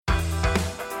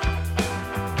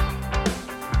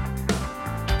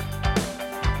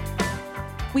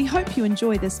We hope you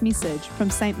enjoy this message from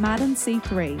St. Martin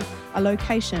C3, a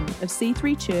location of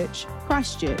C3 Church,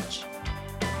 Christchurch.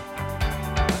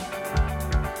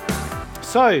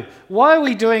 So, why are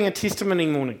we doing a testimony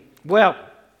morning? Well,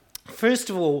 first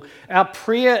of all, our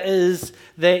prayer is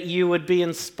that you would be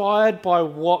inspired by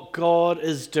what God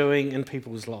is doing in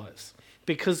people's lives.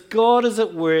 Because God is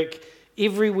at work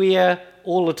everywhere,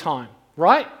 all the time.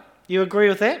 Right? You agree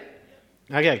with that?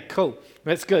 Okay, cool.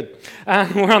 That's good.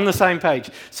 We're on the same page.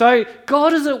 So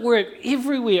God is at work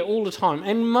everywhere, all the time.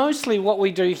 And mostly what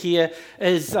we do here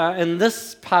is, in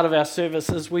this part of our service,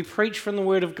 is we preach from the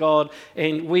Word of God,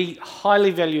 and we highly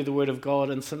value the Word of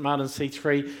God in St. Martin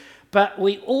C3. But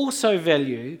we also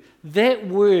value that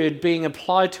Word being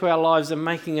applied to our lives and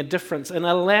making a difference and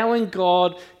allowing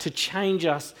God to change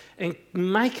us and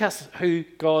make us who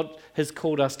God has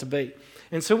called us to be.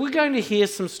 And so we're going to hear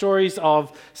some stories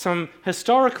of some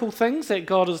historical things that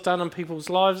God has done in people's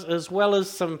lives, as well as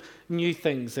some new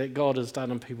things that God has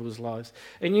done in people's lives.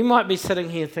 And you might be sitting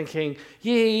here thinking,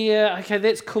 yeah, okay,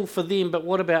 that's cool for them, but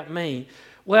what about me?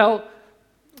 Well,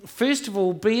 first of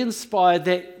all, be inspired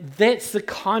that that's the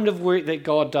kind of work that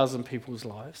God does in people's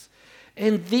lives.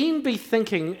 And then be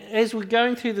thinking, as we're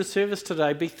going through the service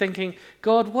today, be thinking,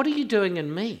 God, what are you doing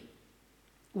in me?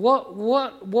 What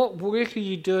work are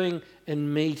you doing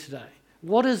in me today?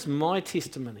 What is my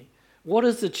testimony? What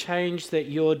is the change that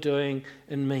you're doing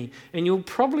in me? And you'll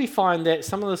probably find that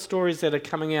some of the stories that are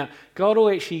coming out, God will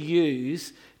actually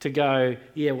use to go,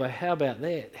 yeah, well, how about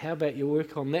that? How about you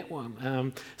work on that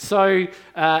one? So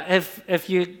if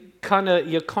you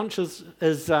your conscience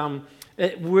is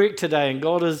at work today, and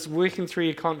God is working through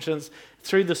your conscience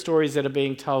through the stories that are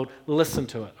being told, listen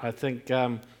to it. I think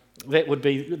that would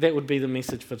be the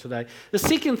message for today. The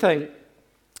second thing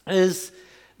is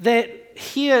that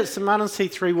here at St. Martin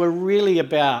C3, we're really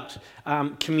about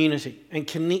community and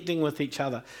connecting with each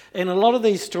other. And a lot of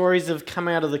these stories have come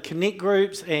out of the Connect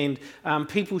groups and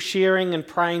people sharing and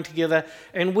praying together.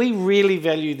 And we really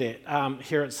value that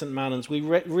here at St. Martin's. We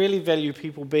really value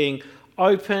people being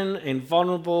open and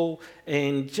vulnerable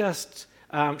and just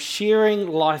sharing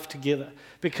life together.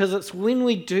 Because it's when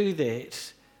we do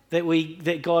that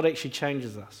God actually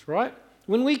changes us, right?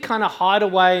 When we kind of hide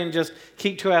away and just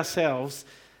keep to ourselves,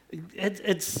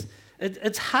 it's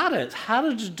harder. It's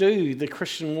harder to do the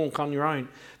Christian walk on your own.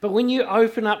 But when you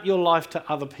open up your life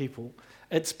to other people,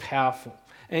 it's powerful.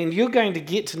 And you're going to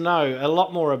get to know a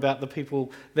lot more about the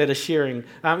people that are sharing.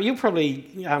 You'll probably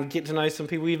get to know some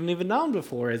people you've never known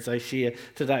before as they share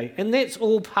today. And that's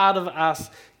all part of us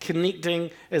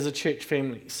connecting as a church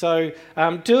family. So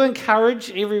do encourage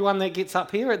everyone that gets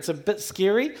up here. It's a bit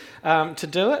scary to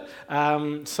do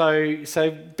it.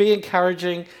 So be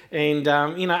encouraging, and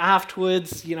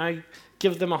afterwards,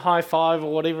 give them a high five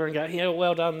or whatever and go, yeah,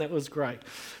 well done, that was great.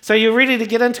 So you're ready to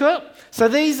get into it? So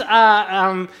these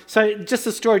are, just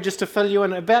a story just to fill you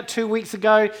in. About 2 weeks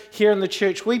ago here in the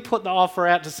church, we put the offer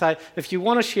out to say, if you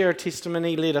want to share a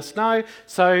testimony, let us know.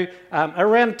 So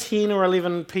around 10 or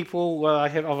 11 people, well,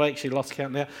 I've actually lost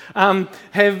count now,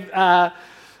 have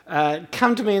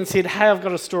come to me and said, hey, I've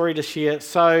got a story to share.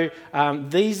 So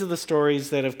these are the stories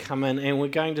that have come in, and we're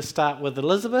going to start with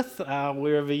Elizabeth,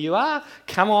 wherever you are.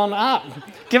 Come on up.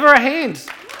 Give her a hand.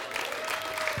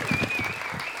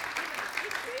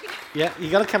 Yeah,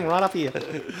 you got to come right up here.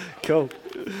 Cool.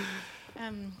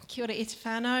 Kia ora e te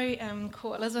whānau,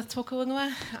 ko Elizabeth tōku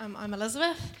ingoa. I'm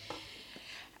Elizabeth.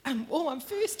 I'm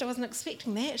first, I wasn't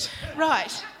expecting that.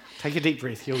 Right. Take a deep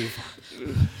breath, you'll be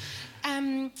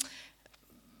fine.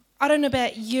 I don't know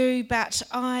about you, but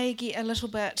I get a little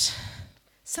bit,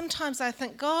 sometimes I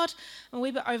think, God, I'm a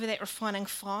wee bit over that refining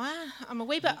fire. I'm a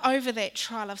wee bit over that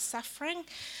trial of suffering.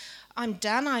 I'm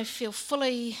done. I feel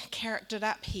fully charactered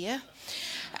up here.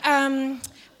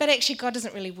 But actually, God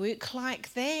doesn't really work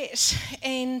like that.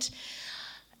 And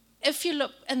if you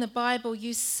look in the Bible,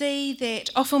 you see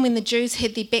that often when the Jews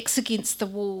had their backs against the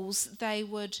walls, they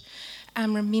would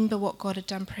remember what God had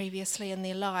done previously in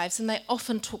their lives. And they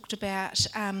often talked about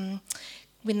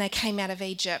when they came out of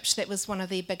Egypt. That was one of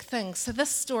their big things. So this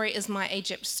story is my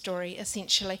Egypt story,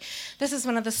 essentially. This is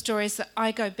one of the stories that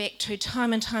I go back to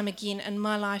time and time again in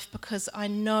my life, because I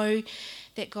know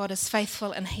that God is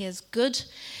faithful and He is good.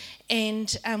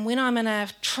 And when I'm in a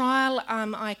trial,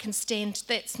 I can stand.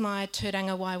 That's my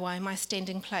tūranga waiwai, my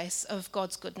standing place of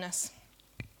God's goodness.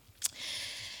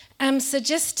 So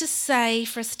just to say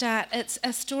for a start, it's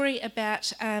a story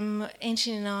about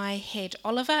Anthony and I had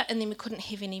Oliver, and then we couldn't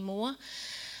have any more.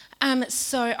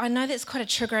 So I know that's quite a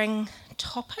triggering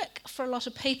topic for a lot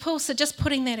of people, so just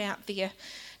putting that out there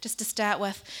just to start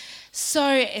with. So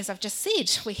as I've just said,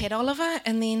 we had Oliver,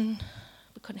 and then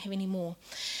we couldn't have any more.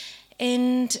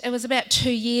 And it was about 2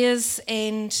 years,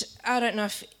 and I don't know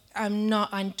if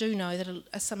I do know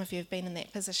that some of you have been in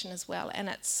that position as well, and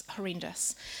it's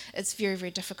horrendous. It's very,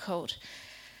 very difficult.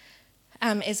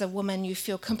 As a woman, you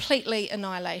feel completely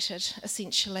annihilated,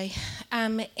 essentially.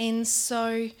 And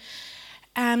so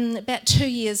about 2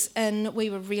 years in, we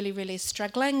were really, really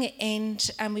struggling,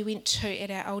 and we went to,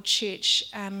 at our old church,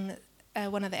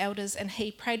 one of the elders, and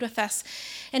he prayed with us,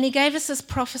 and he gave us this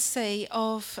prophecy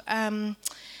of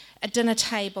a dinner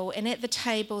table, and at the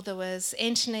table there was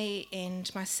Anthony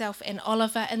and myself and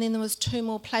Oliver, and then there was 2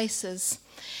 more places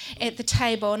at the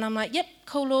table, and I'm like, yep,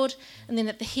 cool, Lord. And then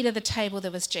at the head of the table there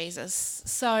was Jesus.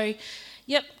 So,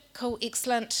 yep, cool,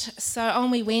 excellent. So on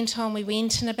we went,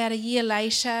 and about a year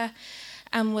later,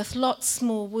 with lots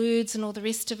more words and all the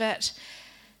rest of it,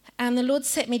 the Lord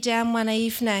sat me down one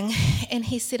evening, and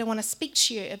he said, I want to speak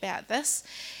to you about this.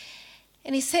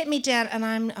 And he sat me down, and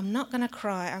I'm not going to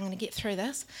cry, I'm going to get through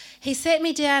this. He sat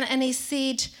me down and he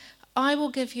said, I will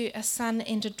give you a son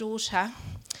and a daughter.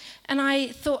 And I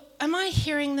thought, am I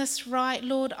hearing this right,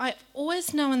 Lord? I've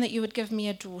always known that you would give me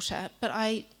a daughter, but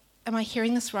am I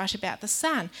hearing this right about the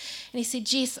son? And he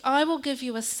said, yes, I will give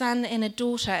you a son and a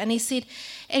daughter. And he said,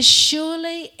 as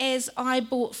surely as I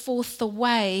brought forth the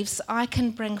waves, I can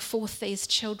bring forth these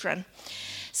children.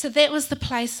 So that was the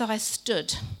place I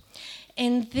stood.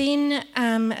 And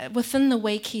then within the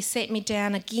week, he sat me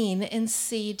down again and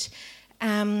said,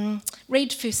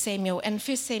 read 1 Samuel. And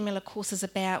 1 Samuel, of course, is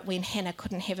about when Hannah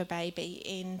couldn't have a baby.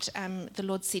 And the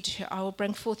Lord said to her, I will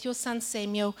bring forth your son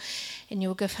Samuel, and you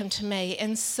will give him to me.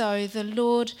 And so the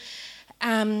Lord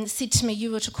said to me,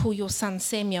 you were to call your son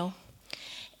Samuel.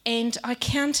 And I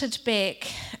counted back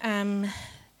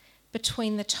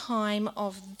between the time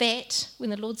of that,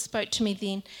 when the Lord spoke to me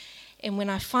then, and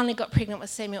when I finally got pregnant with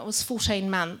Samuel, it was 14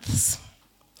 months.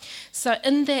 So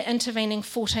in that intervening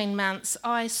 14 months,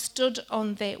 I stood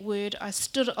on that word, I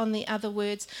stood on the other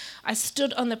words, I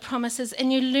stood on the promises,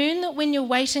 and you learn that when you're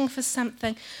waiting for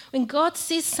something, when God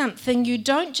says something, you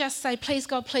don't just say, please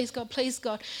God, please God, please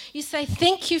God. You say,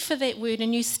 thank you for that word,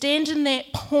 and you stand in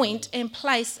that point and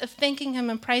place of thanking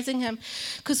him and praising him.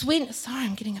 Because sorry,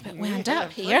 I'm getting a bit wound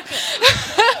up here.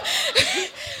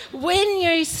 When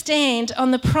you stand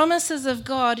on the promises of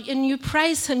God and you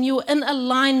praise him, you're in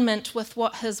alignment with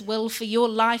what his will for your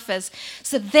life is.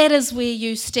 So that is where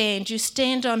you stand. You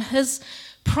stand on his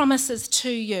promises to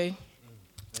you.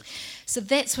 So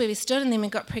that's where we stood, and then we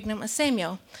got pregnant with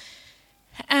Samuel.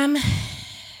 And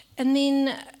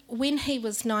then when he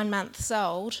was 9 months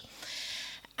old,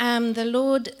 the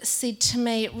Lord said to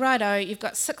me, righto, you've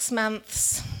got 6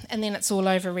 months, and then it's all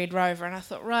over Red Rover. And I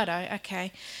thought, righto,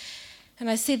 okay. And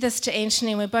I said this to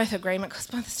Anthony, and we're both in agreement, because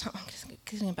by this time I'm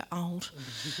getting a bit old.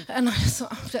 And I just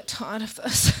thought, I'm a bit tired of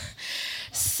this.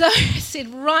 So I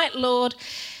said, right, Lord.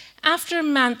 After a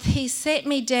month, he sat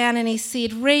me down and he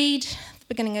said, read the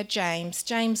beginning of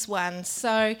James 1.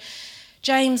 So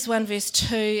James 1 verse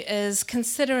 2 is,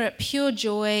 consider it pure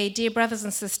joy, dear brothers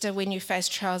and sisters, when you face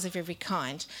trials of every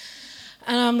kind.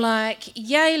 And I'm like,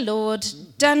 yay, Lord,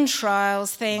 done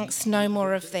trials, thanks, no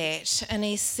more of that. And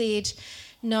he said,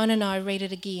 no, read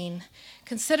it again.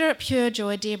 Consider it pure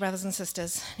joy, dear brothers and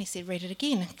sisters. And he said, read it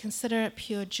again. Consider it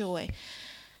pure joy.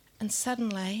 And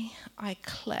suddenly I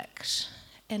clicked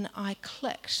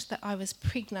that I was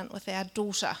pregnant with our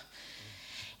daughter.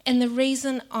 And the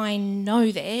reason I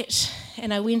know that,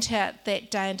 and I went out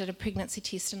that day and did a pregnancy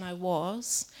test and I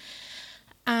was,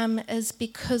 is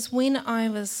because when I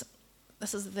was,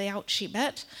 this is the ouchy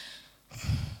bit,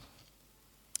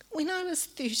 when I was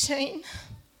 13,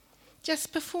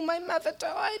 just before my mother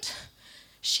died,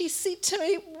 she said to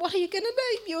me, what are you going to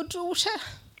name your daughter?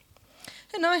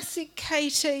 And I said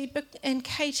Katie, and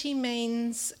Katie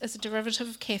is a derivative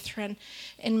of Catherine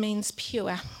and means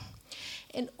pure.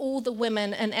 And all the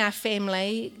women in our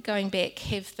family, going back,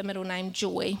 have the middle name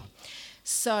Joy.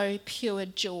 So, pure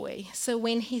joy. So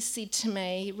when he said to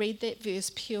me, read that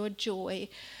verse, pure joy,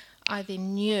 I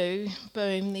then knew,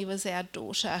 boom, there was our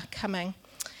daughter coming.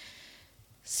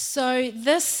 So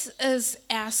this is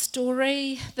our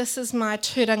story. This is my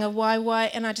tūranga waiwai,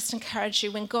 and I just encourage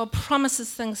you, when God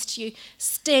promises things to you,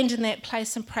 stand in that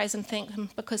place and praise and thank him,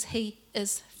 because he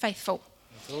is faithful.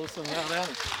 That's awesome. Well done.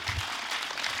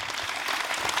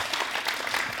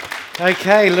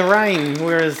 Okay, Lorraine.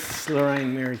 Where is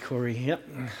Lorraine Mary Corey? Yep.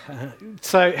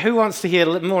 So who wants to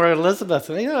hear more Elizabeth?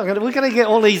 We're going to get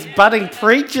all these budding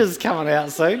preachers coming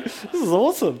out soon. This is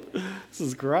awesome. This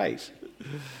is great.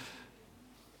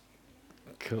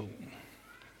 Cool.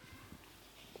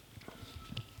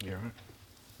 You all right?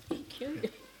 Thank you.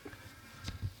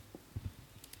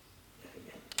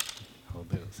 Hold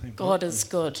that. God is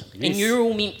good. Yes. And you're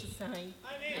all meant to say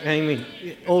Amen.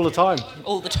 All the time.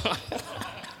 all the time.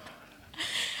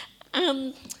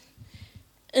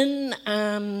 In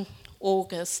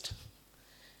August,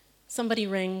 somebody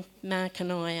rang Mark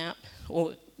and I up,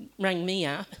 or rang me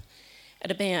up,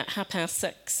 at about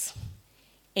 6:30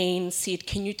 and said,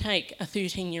 can you take a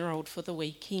 13-year-old for the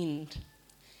weekend?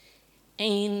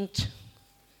 And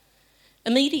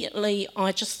immediately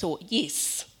I just thought,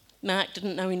 yes. Mark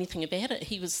didn't know anything about it.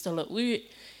 He was still at work.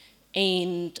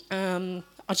 And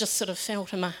I just sort of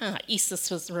felt in my heart, yes, this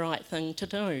was the right thing to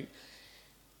do.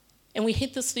 And we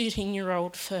had this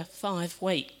 13-year-old for 5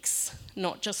 weeks,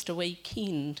 not just a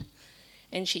weekend.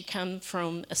 And she'd come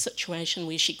from a situation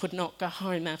where she could not go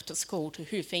home after school to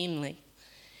her family.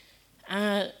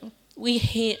 We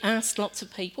had asked lots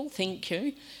of people, thank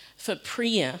you, for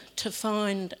prayer to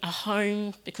find a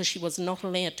home, because she was not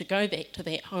allowed to go back to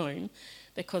that home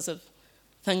because of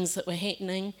things that were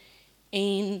happening.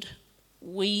 And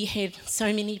we had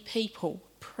so many people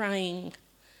praying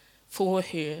for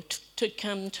her to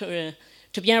come to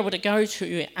be able to go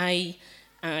to a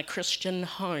Christian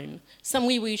home,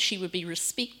 somewhere where she would be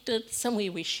respected,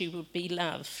 somewhere where she would be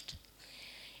loved.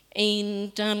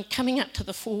 And coming up to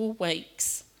the 4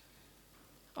 weeks,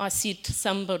 I said to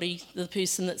somebody, the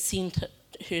person that sent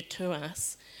her to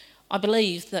us, I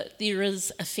believe that there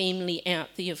is a family out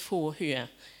there for her,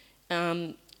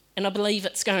 and I believe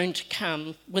it's going to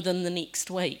come within the next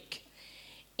week.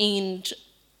 And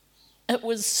it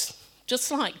was just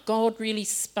like God really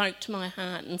spoke to my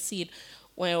heart and said,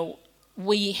 well,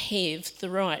 we have the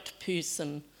right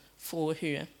person for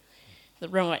her, the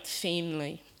right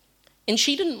family. And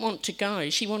she didn't want to go.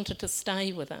 She wanted to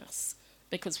stay with us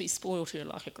because we spoiled her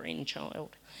like a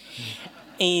grandchild.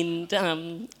 And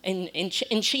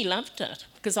she loved it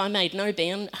because I made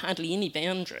hardly any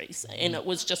boundaries, and it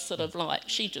was just sort of like,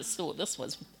 she just thought this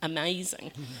was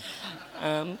amazing.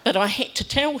 But I had to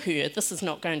tell her, this is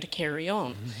not going to carry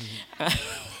on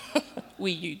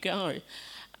where you go.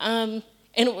 And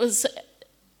it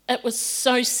was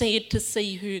so sad to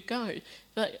see her go,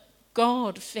 but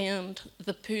God found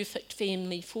the perfect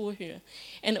family for her.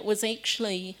 And it was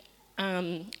actually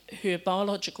her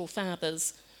biological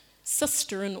father's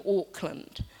sister in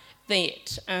Auckland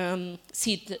that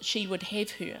said that she would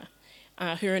have her.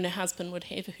 Her and her husband would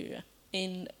have her,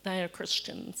 and they are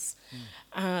Christians.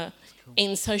 Cool.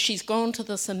 And so she's gone to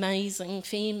this amazing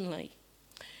family.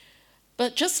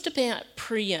 But just about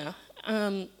prayer,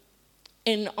 and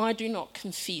I do not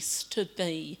confess to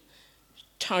be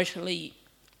totally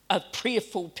a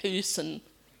prayerful person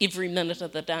every minute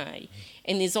of the day.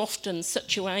 And there's often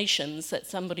situations that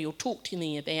somebody will talk to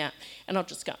me about, and I'll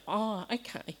just go, oh,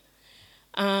 okay.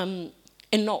 And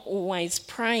not always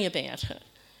pray about it.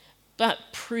 But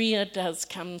prayer does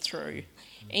come through.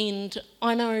 And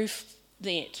I know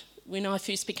that when I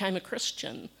first became a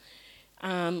Christian,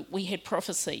 we had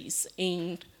prophecies,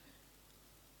 and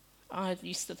I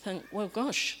used to think, well,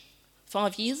 gosh,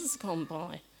 5 years has gone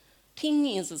by, 10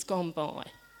 years has gone by,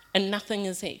 and nothing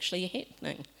is actually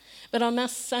happening. But I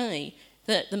must say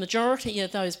that the majority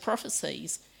of those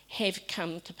prophecies have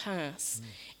come to pass.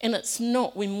 And it's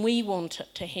not when we want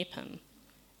it to happen,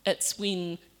 it's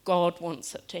when God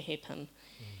wants it to happen.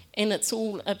 And it's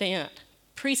all about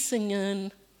pressing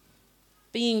in,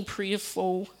 being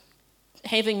prayerful,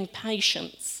 having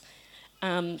patience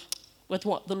with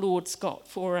what the Lord's got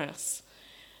for us.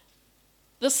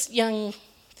 This young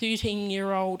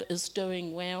 13-year-old is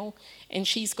doing well, and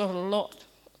she's got a lot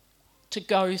to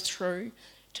go through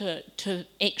to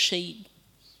actually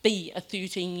be a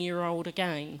 13-year-old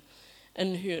again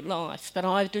in her life. But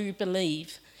I do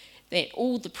believe that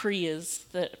all the prayers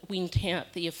that went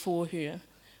out there for her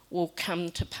will come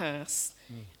to pass.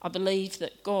 I believe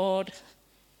that God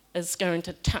is going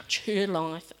to touch her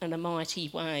life in a mighty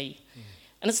way.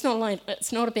 And it's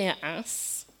not about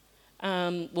us,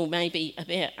 well, maybe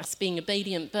about us being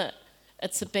obedient, but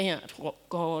it's about what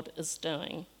God is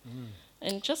doing.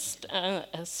 And just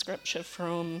a scripture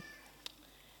from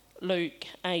Luke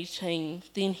 18.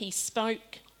 Then he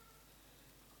spoke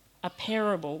a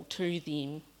parable to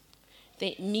them,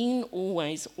 that men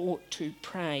always ought to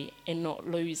pray and not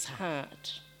lose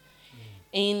heart.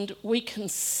 And we can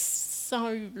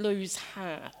so lose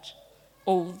heart,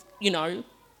 or,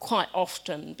 quite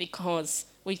often, because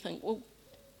we think, well,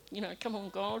 come on,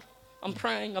 God, I'm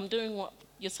praying, I'm doing what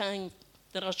you're saying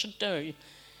that I should do.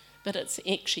 But it's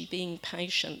actually being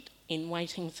patient and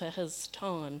waiting for his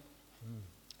time.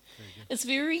 It's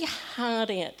very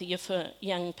hard out there for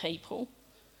young people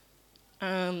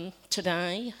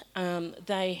today.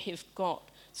 They have got,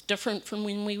 it's different from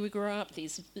when we grew up.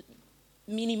 There's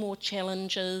many more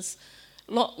challenges,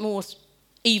 lot more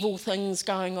evil things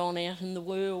going on out in the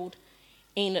world,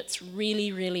 and it's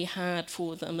really, really hard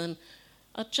for them. And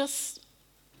I just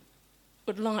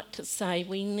would like to say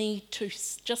we need to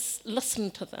just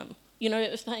listen to them. You know,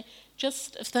 if they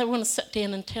want to sit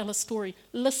down and tell a story,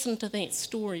 listen to that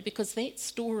story, because that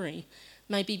story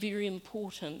may be very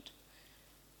important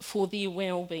for their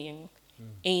well-being,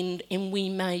 and we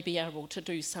may be able to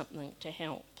do something to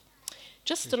help.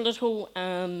 Just a little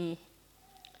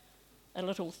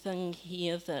thing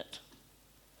here that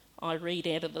I read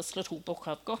out of this little book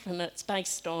I've got, and it's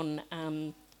based on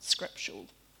scriptural.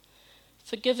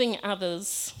 Forgiving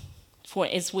others, for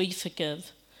as we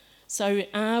forgive, so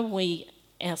are we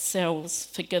ourselves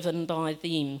forgiven by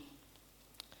them.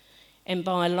 And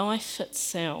by life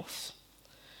itself,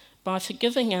 by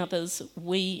forgiving others,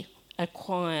 we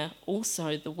acquire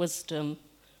also the wisdom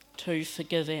to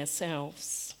forgive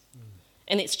ourselves.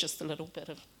 And it's just a little bit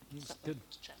of... That's good.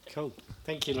 Cool.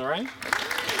 Thank you, Lorraine.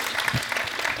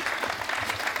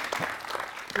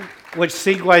 Which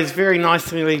segues very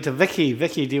nicely to Vicky.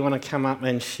 Vicky, do you want to come up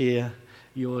and share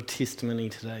your testimony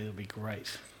today? It'll be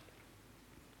great.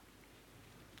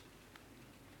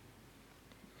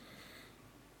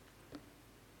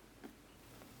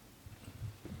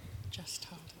 Just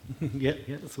hold Yeah,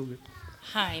 it's all good.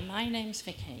 Hi, my name's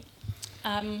Vicky.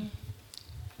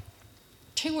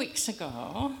 2 weeks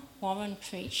ago, Warren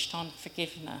preached on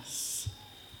forgiveness,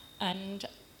 and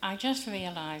I just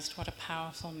realised what a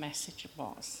powerful message it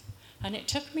was. And it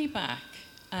took me back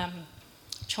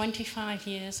 25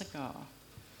 years ago.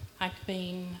 I'd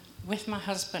been with my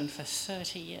husband for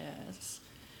 30 years,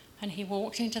 and he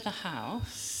walked into the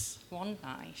house one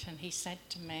night and he said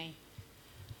to me,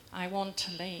 "I want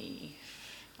to leave.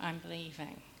 I'm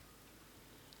leaving."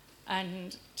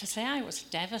 And to say I was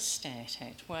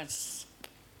devastated was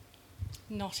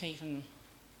not even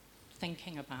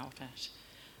thinking about it.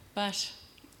 But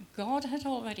God had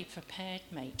already prepared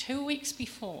me. 2 weeks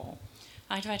before,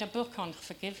 I'd read a book on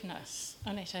forgiveness,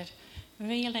 and it had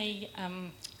really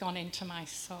gone into my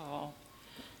soul.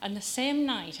 And the same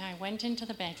night, I went into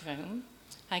the bedroom,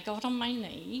 I got on my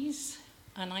knees,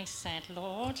 and I said,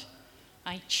 "Lord,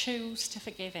 I choose to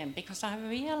forgive him," because I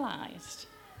realised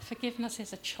forgiveness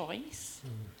is a choice.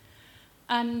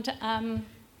 And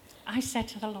I said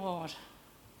to the Lord,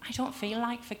 "I don't feel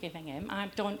like forgiving him. I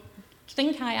don't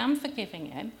think I am forgiving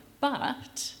him,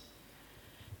 but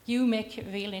you make it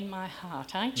real in my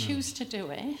heart. I choose to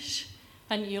do it,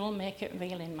 and you'll make it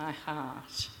real in my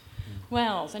heart."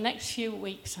 Well, the next few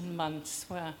weeks and months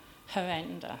were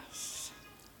horrendous.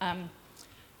 And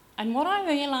what I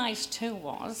realised too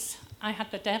was I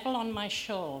had the devil on my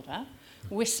shoulder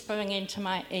whispering into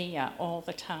my ear all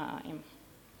the time.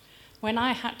 When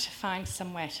I had to find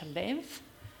somewhere to live,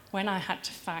 when I had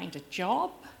to find a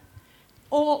job,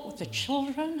 or the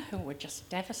children who were just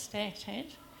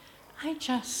devastated, I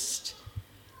just,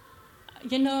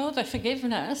 the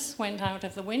forgiveness went out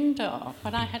of the window,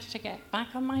 but I had to get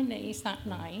back on my knees that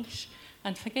night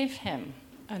and forgive him,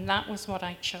 and that was what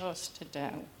I chose to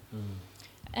do.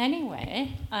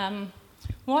 Anyway,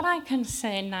 what I can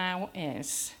say now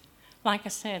is, like I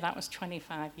say, that was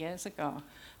 25 years ago.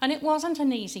 And it wasn't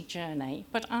an easy journey,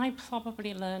 but I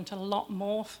probably learned a lot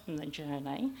more from the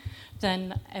journey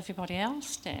than everybody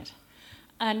else did.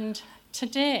 And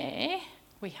today,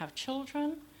 we have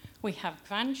children, we have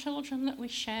grandchildren that we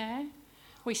share,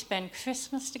 we spend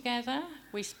Christmas together,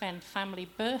 we spend family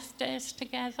birthdays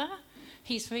together.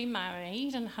 He's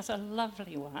remarried and has a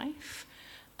lovely wife.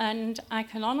 And I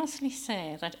can honestly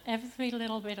say that every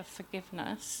little bit of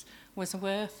forgiveness was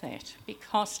worth it,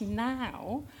 because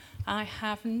now I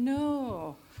have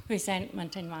no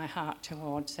resentment in my heart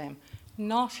towards him,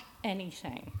 not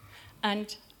anything.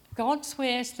 And God's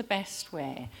way is the best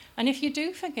way. And if you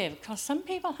do forgive, because some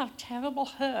people have terrible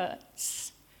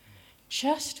hurts,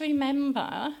 just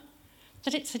remember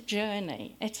that it's a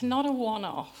journey. It's not a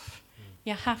one-off.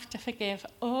 You have to forgive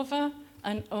over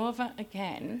and over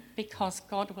again, because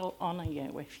God will honour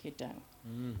you if you do.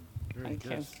 Very Thank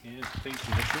good. you. Yeah, thank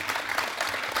you, Vicky.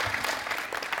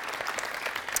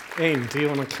 Ian, do you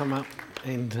want to come up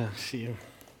and share?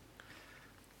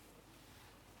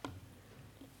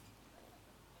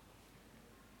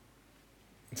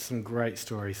 Some great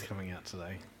stories coming out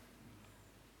today.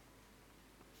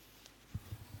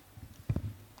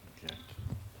 Okay.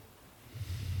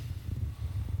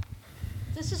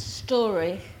 This is a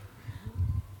story.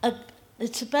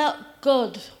 It's about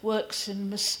God works in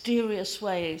mysterious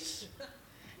ways.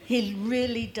 He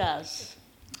really does.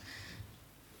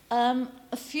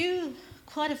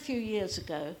 Quite a few years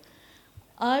ago,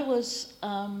 I was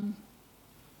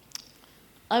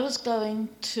I was going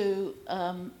to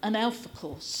an Alpha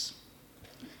course.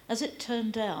 As it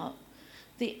turned out,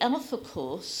 the Alpha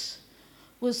course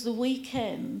was the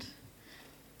weekend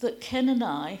that Ken and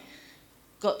I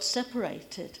got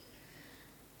separated.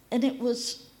 And it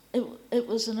was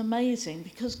an amazing,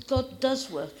 because God does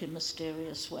work in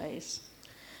mysterious ways.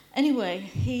 Anyway,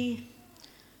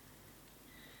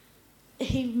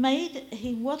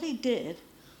 what he did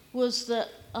was that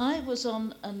I was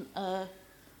on a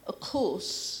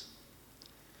course,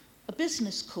 a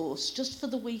business course, just for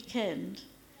the weekend,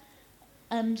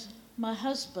 and my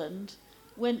husband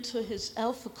went to his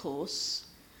Alpha course,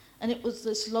 and it was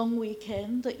this long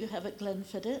weekend that you have at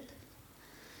Glenfiddich.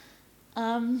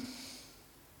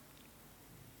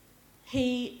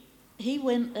 He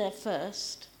went there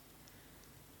first.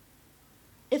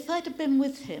 If I'd have been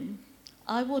with him,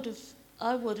 I would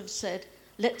have said,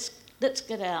 let's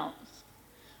get out.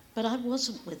 But I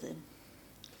wasn't with him.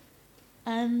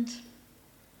 And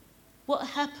what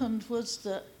happened was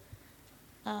that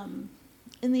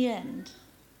in the end,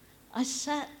 I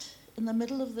sat in the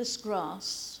middle of this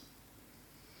grass,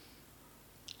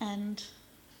 and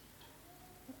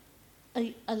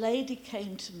a lady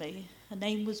came to me. Her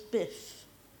name was Biff.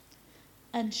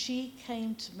 And she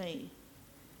came to me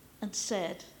and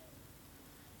said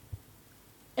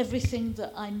everything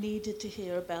that I needed to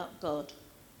hear about God.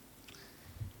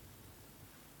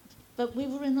 But we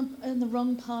were in the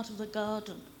wrong part of the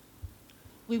garden.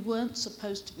 We weren't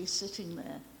supposed to be sitting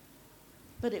there.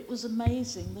 But it was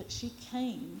amazing that she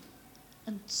came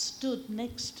and stood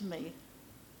next to me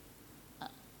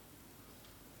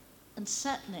and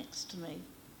sat next to me.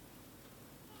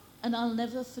 And I'll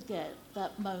never forget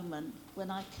that moment when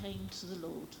I came to the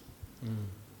Lord.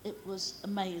 It was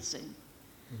amazing.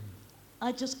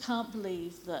 I just can't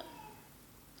believe that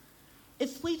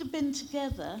if we'd have been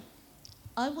together,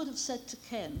 I would have said to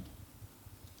Ken,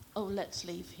 oh, let's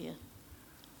leave here.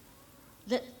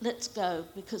 Let's go,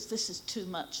 because this is too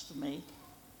much for me.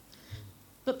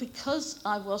 But because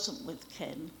I wasn't with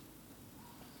Ken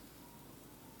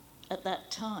at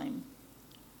that time,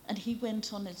 and he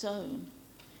went on his own,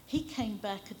 he came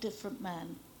back a different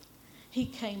man. He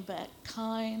came back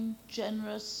kind,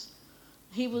 generous.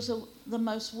 He was the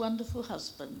most wonderful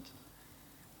husband.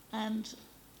 And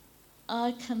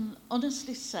I can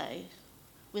honestly say,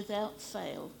 without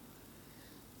fail,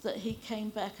 that he came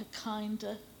back a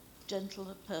kinder,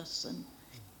 gentler person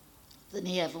than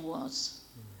he ever was.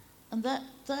 And that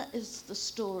is the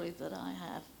story that I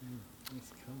have.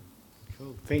 That's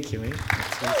cool. Thank you, Ian.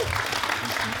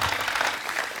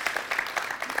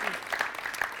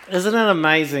 Isn't it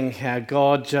amazing how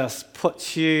God just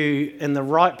puts you in the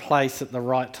right place at the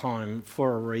right time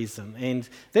for a reason? And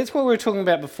that's what we were talking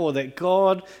about before, that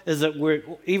God is at work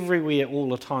everywhere all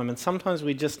the time. And sometimes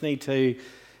we just need to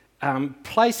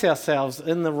place ourselves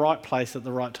in the right place at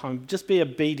the right time. Just be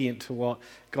obedient to what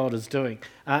God is doing.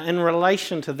 In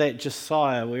relation to that,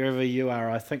 Josiah, wherever you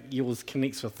are, I think yours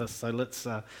connects with this. So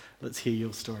let's hear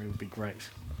your story. It would be great.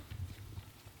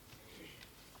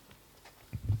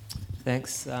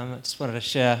 Thanks. I just wanted to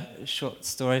share a short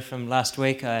story from last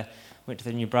week. I went to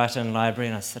the New Brighton Library,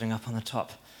 and I was sitting up on the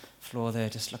top floor there,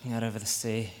 just looking out over the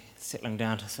sea, settling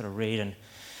down to sort of read and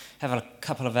have a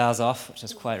couple of hours off, which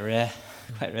is quite rare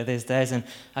these days. And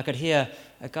I could hear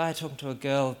a guy talking to a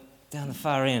girl down the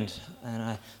far end, and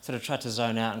I sort of tried to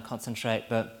zone out and concentrate,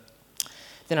 but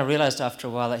then I realised after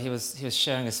a while that he was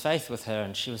sharing his faith with her,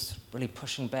 and she was really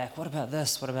pushing back. What about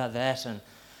this? What about that? And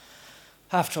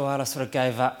after a while, I sort of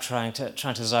gave up trying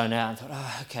to zone out and thought,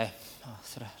 oh, okay, I'll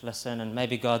sort of listen, and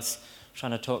maybe God's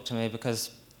trying to talk to me,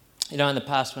 because, in the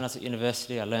past when I was at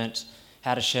university, I learnt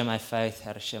how to share my faith,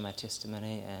 how to share my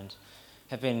testimony, and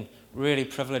have been really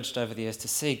privileged over the years to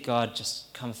see God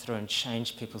just come through and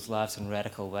change people's lives in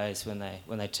radical ways when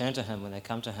they turn to Him, when they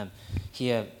come to Him,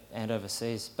 here and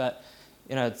overseas. But,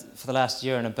 for the last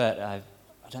year and a bit, I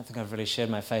don't think I've really shared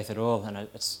my faith at all, and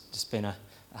it's just been a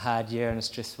hard year and a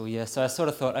stressful year. So I sort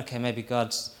of thought, okay, maybe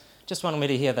God's just wanted me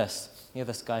to hear this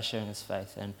guy sharing his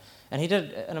faith. And he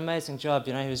did an amazing job.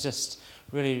 He was just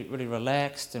really, really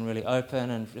relaxed and really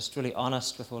open and just really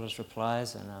honest with all his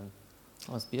replies. And it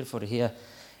was beautiful to hear.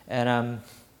 And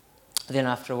then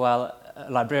after a while, a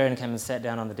librarian came and sat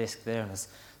down on the desk there and was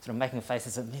sort of making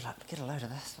faces at me like, get a load of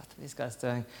this, what are these guys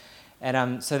doing?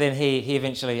 And so then he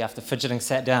eventually, after fidgeting,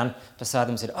 sat down beside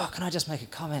them and said, oh, can I just make a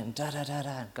comment? And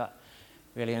and got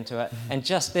really into it. And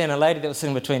just then a lady that was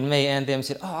sitting between me and them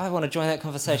said, oh, I want to join that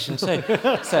conversation too.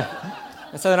 so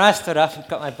then I stood up and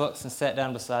got my books and sat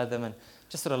down beside them and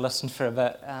just sort of listened for a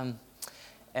bit.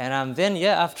 Then,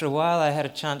 after a while, I had a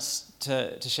chance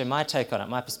to share my take on it,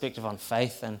 my perspective on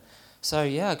faith. And So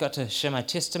I got to share my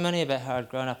testimony about how I'd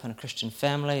grown up in a Christian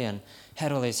family and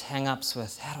had all these hang-ups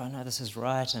with how do I know this is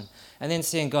right, and then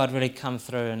seeing God really come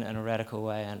through in a radical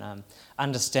way, and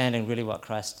understanding really what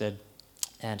Christ did,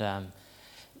 and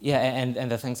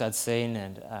and the things I'd seen,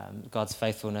 and God's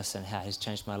faithfulness and how He's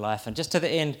changed my life. And just to the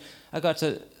end, I got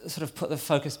to sort of put the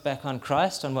focus back on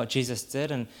Christ, on what Jesus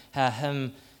did, and how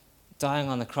Him dying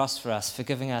on the cross for us,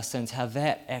 forgiving our sins, how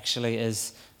that actually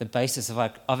is the basis of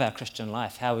our Christian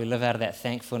life, how we live out of that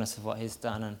thankfulness of what He's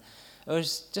done. And it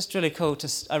was just really cool.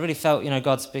 I really felt,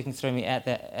 God speaking through me at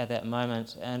that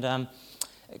moment, and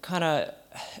it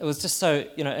was just so,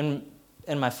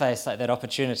 in my face, like that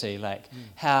opportunity, like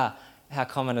how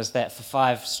common is that for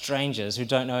 5 strangers who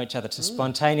don't know each other to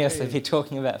spontaneously be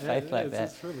talking about faith like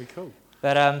that? That's really cool.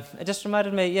 But it just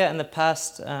reminded me, in the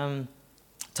past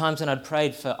times when I'd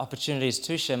prayed for opportunities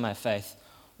to share my faith,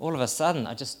 all of a sudden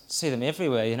I just see them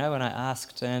everywhere, when I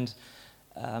asked, and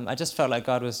I just felt like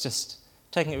God was just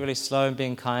taking it really slow and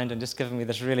being kind and just giving me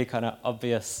this really kind of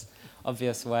obvious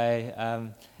way,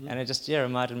 and it just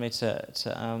reminded me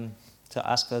to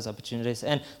ask those opportunities.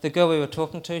 And the girl we were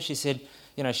talking to, she said,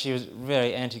 she was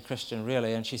very anti-Christian,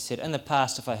 really, and she said, in the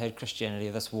past, if I heard Christianity,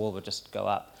 this wall would just go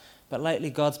up. But lately,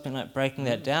 God's been like breaking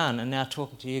that down, and now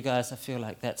talking to you guys, I feel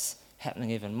like that's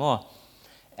happening even more.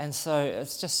 And so it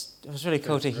was really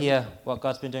cool to hear what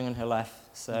God's been doing in her life.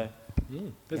 So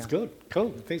that's good. Cool.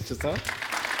 Thanks, Giselle.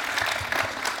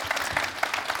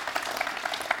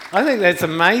 I think that's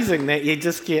amazing that you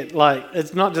just get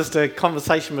it's not just a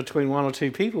conversation between 1 or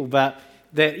 2 people, but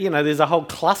that, there's a whole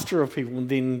cluster of people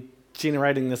then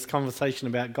generating this conversation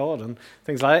about God and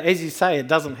things like that. As you say, it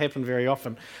doesn't happen very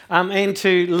often. And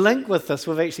to link with this,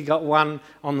 we've actually got one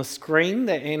on the screen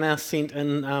that Anna sent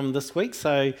in this week,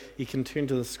 so you can turn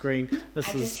to the screen. I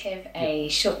just have a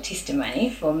short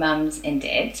testimony for mums and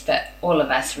dads, but all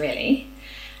of us really.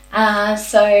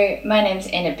 So my name's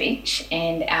Anna Beach,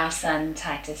 and our son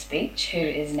Titus Beach, who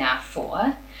is now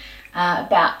 4,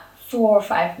 about 4 or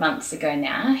 5 months ago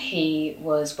now, he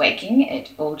was waking at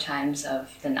all times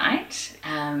of the night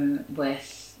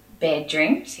with bad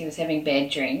dreams. He was having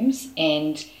bad dreams,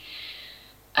 and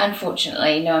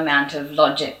unfortunately no amount of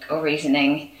logic or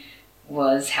reasoning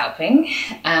was helping.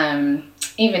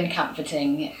 Even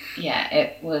comforting,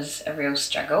 it was a real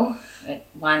struggle at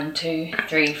 1, 2,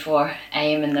 3, 4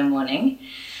 a.m. in the morning.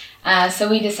 So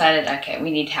we decided, okay,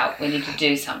 we need help. We need to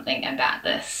do something about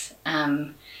this.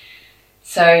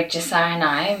 So Josiah and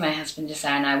I, my husband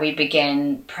Josiah and I, we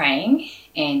began praying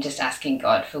and just asking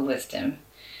God for wisdom.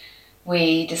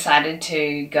 We decided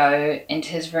to go into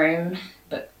his room,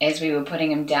 but as we were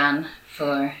putting him down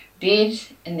for bed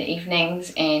in the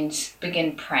evenings, and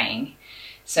begin praying.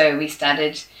 So we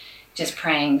started just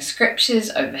praying scriptures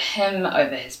over him,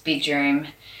 over his bedroom.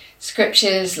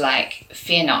 Scriptures like,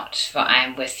 "Fear not, for I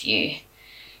am with you,"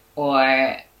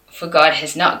 or "For God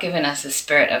has not given us a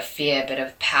spirit of fear, but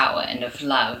of power and of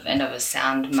love and of a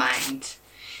sound mind."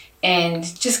 And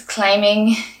just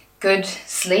claiming good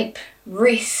sleep,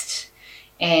 rest,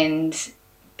 and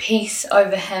peace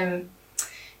over him,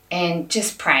 and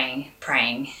just praying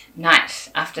night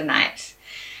after night.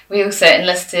 We also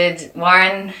enlisted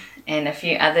Warren and a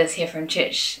few others here from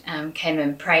church, came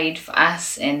and prayed for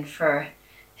us and for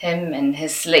him and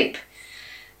his sleep.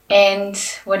 And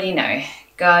what do you know?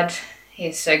 God,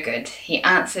 He's so good. He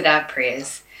answered our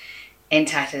prayers, and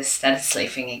Titus started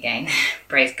sleeping again.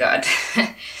 Praise God.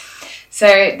 So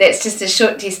that's just a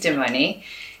short testimony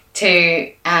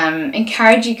to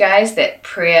encourage you guys that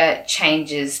prayer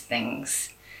changes things.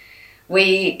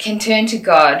 We can turn to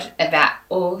God about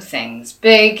all things,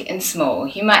 big and small.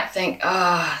 You might think,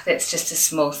 that's just a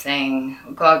small thing.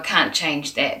 God can't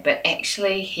change that. But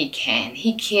actually, He can.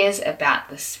 He cares about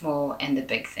the small and the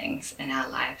big things in our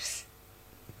lives.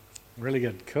 Really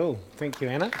good. Cool. Thank you,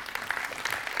 Anna.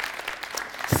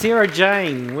 Sarah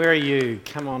Jane, where are you?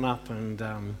 Come on up,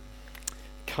 and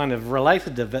kind of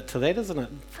related a bit to that, isn't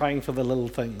it? Praying for the little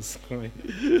things.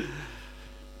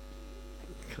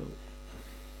 Cool.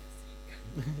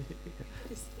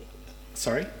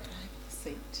 Sorry?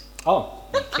 Seat. Oh,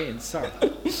 you can. Sorry.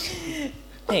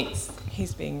 Thanks.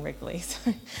 He's being wriggly,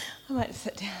 so I might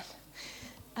sit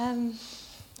down.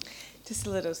 Just a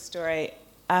little story.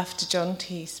 After John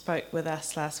T spoke with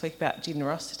us last week about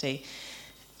generosity,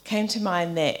 came to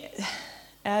mind that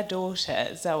our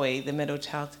daughter, Zoe, the middle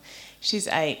child, she's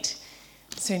 8,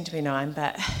 soon to be 9,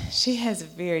 but she has a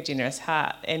very generous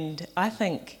heart, and I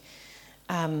think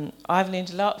I've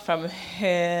learned a lot from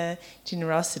her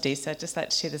generosity, so I'd just like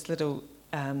to share this little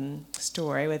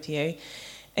story with you.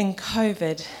 In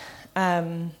COVID,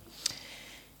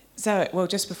 Zoe,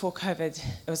 just before COVID,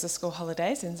 it was the school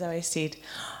holidays, and Zoe said,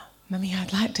 Mummy,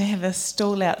 I'd like to have a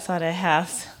stall outside our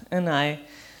house. And I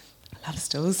love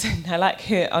stalls, and I like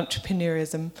her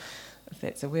entrepreneurism, if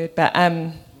that's a word. But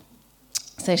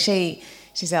so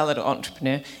she's our little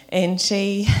entrepreneur, and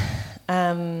she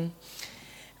likes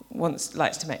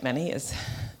to make money as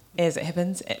it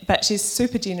happens, but she's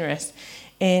super generous.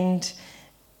 And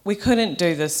we couldn't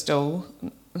do the stall,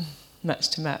 much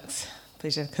to Mark's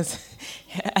pleasure, because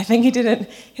I think he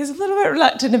was a little bit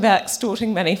reluctant about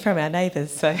extorting money from our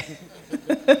neighbours, so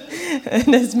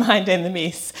in his mind and the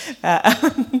mess.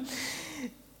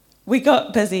 We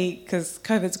got busy because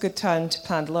COVID's a good time to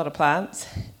plant a lot of plants,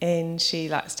 and she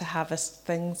likes to harvest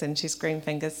things, and she's green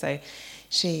fingers, so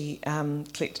she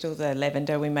collected all the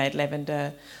lavender. We made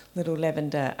little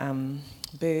lavender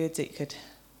birds that you could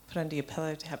put under your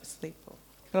pillow to help you sleep.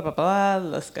 Blah, blah, blah, the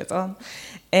list goes on.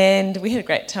 And we had a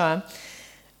great time.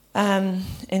 And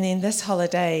then this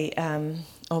holiday,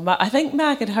 I think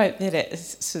Mark had hoped that it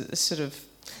sort of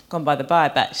gone by the by,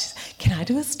 but she said, can I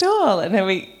do a stall? And then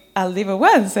we are level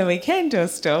 1, so we can do a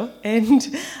stall. And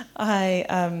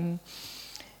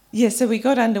so we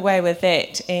got underway with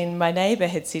that, and my neighbour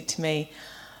had said to me,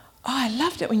 I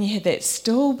loved it when you had that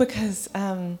stall because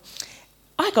I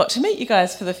got to meet you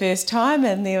guys for the first time,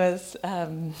 and there was...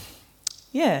 and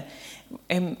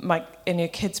her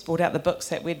kids brought out the books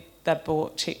that they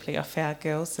bought cheaply off our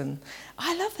girls, and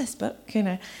I love this book,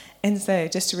 And so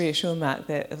just to reassure Mark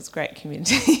that it was a great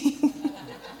community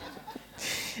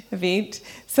event.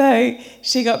 So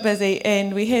she got busy,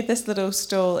 and we had this little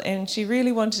stall, and she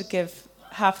really wanted to give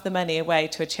half the money away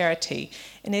to a charity.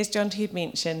 And as John had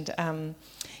mentioned,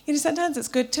 sometimes it's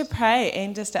good to pray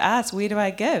and just to ask, where do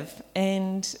I give?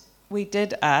 And we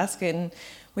did ask, and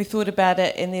we thought about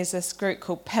it, and there's this group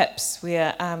called PIPS,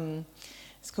 where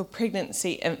it's called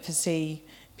Pregnancy, Infancy,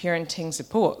 Parenting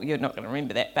Support. You're not going to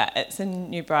remember that, but it's in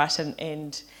New Brighton,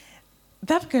 and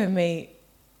they've given me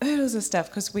hurdles of stuff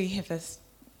because we have this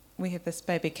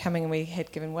baby coming, and we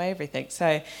had given away everything.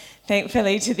 So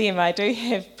thankfully to them, I do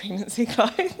have pregnancy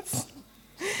clothes.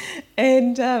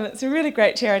 And it's a really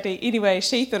great charity. Anyway,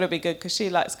 she thought it'd be good because she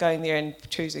likes going there and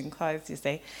choosing clothes, you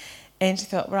see. And she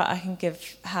thought, right, I can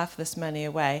give half this money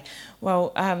away.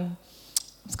 Well, I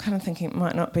was kind of thinking it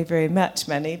might not be very much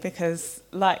money because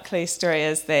likely story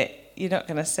is that you're not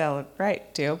going to sell a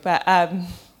great deal. But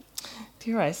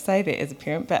dare I say that as a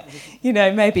parent? But,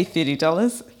 maybe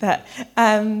 $30. But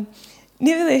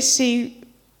nevertheless,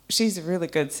 she's a really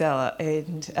good seller,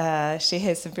 and she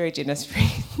has some very generous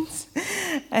friends.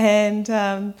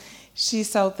 And she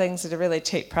sold things at a really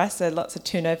cheap price, so lots of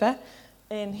turnover.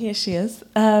 And here she is.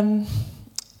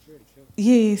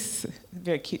 Yes,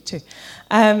 very cute too.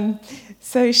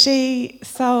 So she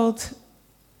sold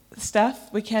stuff.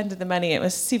 We counted the money. It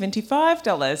was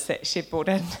 $75 that she brought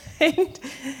in.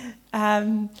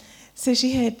 And so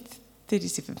she had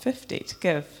 $37.50 to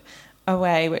give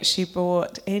away, which she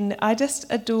bought. And I just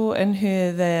adore in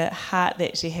her the heart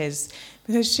that she has,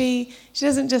 because she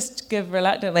doesn't just give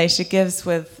reluctantly. She gives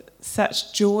with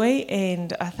such joy,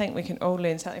 and I think we can all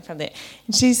learn something from that.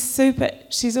 And she's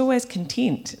always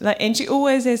content, and she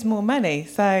always has more money.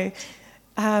 So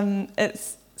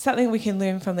it's something we can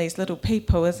learn from these little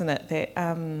people, isn't it? That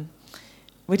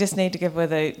we just need to give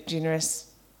with a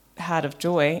generous heart of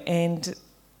joy. And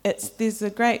there's a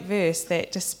great verse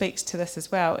that just speaks to this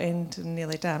as well, and I'm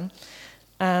nearly done.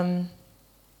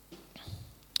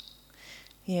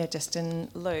 Just in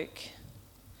Luke.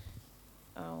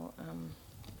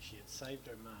 She had saved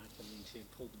her mark, and then she had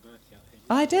pulled the mark out.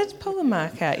 I did pull the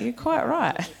mark out. You're quite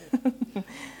right.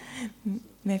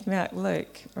 Mathematic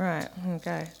Luke. Right, here we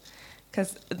go.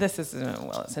 Because this is,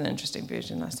 it's an interesting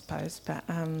version, I suppose. But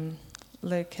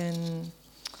Luke in,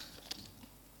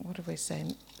 what did we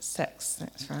say? 6,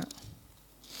 that's right.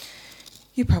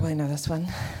 You probably know this one.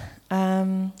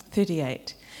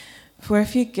 38. For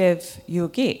if you give, you'll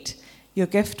get. Your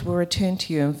gift will return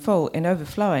to you in full, in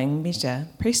overflowing measure,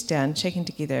 pressed down, shaken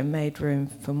together, and made room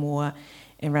for more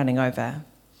and running over.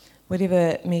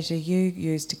 Whatever measure you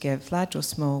use to give, large or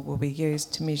small, will be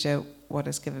used to measure what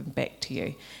is given back to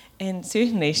you. And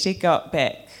certainly she got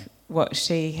back what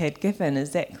she had given,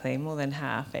 exactly, more than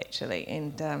half actually.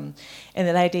 And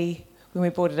the lady, when we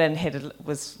brought it in,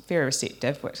 was very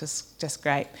receptive, which was just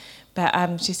great.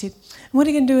 But she said, what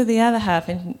are you going to do with the other half?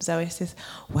 And Zoe says,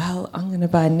 well, I'm going to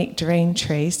buy a nectarine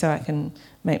tree so I can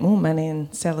make more money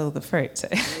and sell all the fruit. So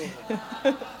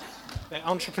The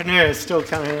entrepreneur is still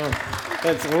coming on.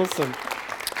 That's awesome.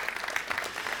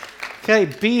 Okay,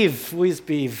 Bev. Where's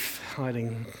Bev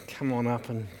hiding? Come on up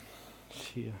and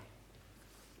share.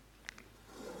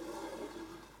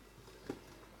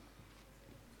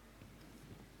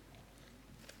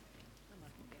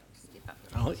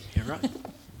 Oh, you're right.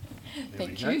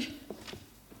 Thank you.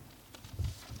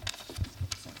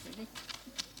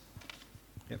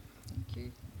 Yep. Thank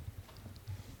you.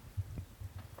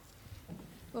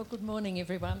 Well, good morning,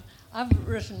 everyone. I've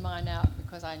written mine out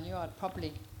because I knew I'd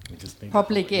probably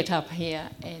get up here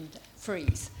and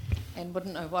freeze and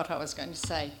wouldn't know what I was going to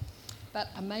say. But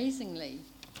amazingly,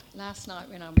 last night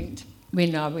when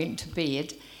I went to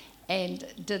bed and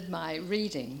did my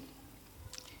reading,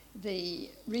 the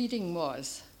reading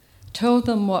was, "Tell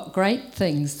them what great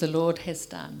things the Lord has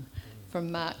done,"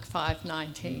 from Mark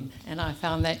 5:19, and I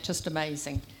found that just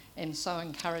amazing and so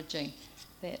encouraging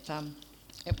that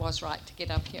it was right to get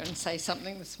up here and say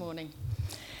something this morning.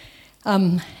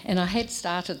 And I had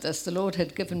started this, the Lord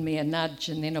had given me a nudge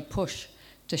and then a push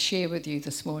to share with you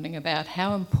this morning about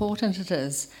how important it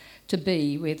is to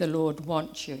be where the Lord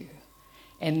wants you,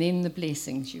 and then the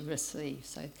blessings you receive.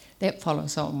 So that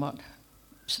follows on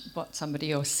what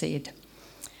somebody else said.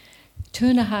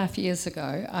 2.5 years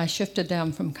ago, I shifted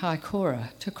down from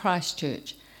Kaikoura to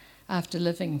Christchurch after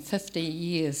living 50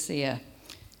 years there,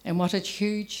 and what a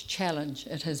huge challenge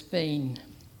it has been.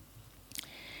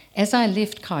 As I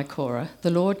left Kaikoura,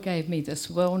 the Lord gave me this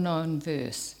well-known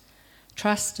verse,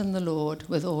 "Trust in the Lord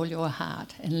with all your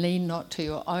heart and lean not to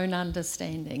your own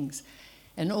understandings.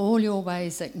 In all your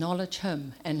ways acknowledge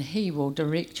him and he will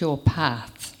direct your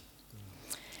path."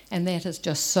 And that is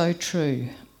just so true.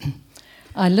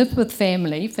 I lived with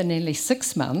family for nearly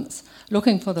 6 months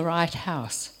looking for the right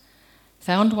house.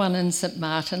 Found one in St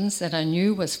Martin's that I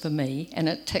knew was for me, and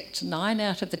it ticked 9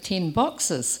 out of the 10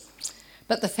 boxes.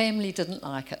 But the family didn't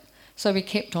like it, so we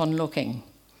kept on looking.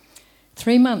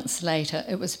 3 months later,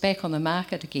 it was back on the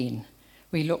market again.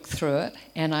 We looked through it,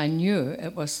 and I knew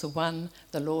it was the one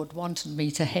the Lord wanted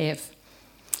me to have.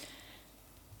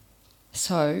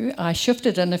 So I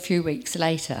shifted in a few weeks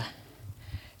later.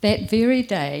 That very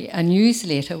day, a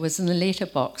newsletter was in the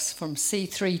letterbox from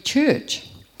C3 Church.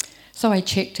 So I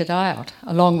checked it out,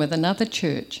 along with another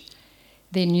church.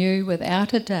 Then knew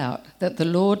without a doubt that the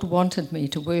Lord wanted me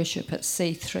to worship at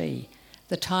C3.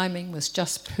 The timing was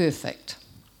just perfect.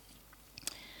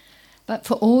 But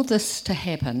for all this to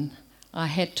happen, I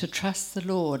had to trust the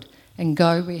Lord and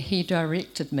go where he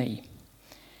directed me.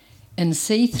 In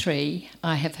C3,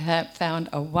 I have found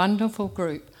a wonderful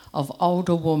group of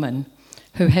older women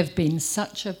who have been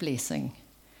such a blessing.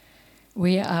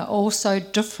 We are all so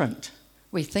different.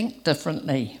 We think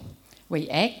differently. We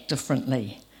act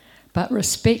differently, but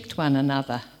respect one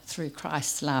another through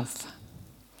Christ's love.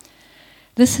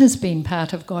 This has been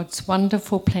part of God's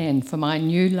wonderful plan for my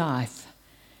new life.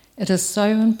 It is so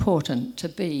important to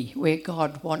be where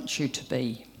God wants you to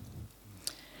be.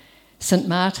 St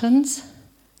Martin's,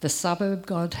 the suburb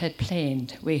God had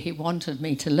planned where he wanted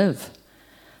me to live.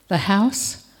 The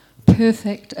house,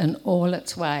 perfect in all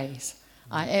its ways.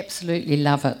 I absolutely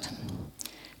love it.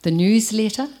 The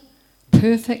newsletter,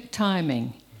 perfect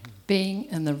timing, being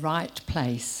in the right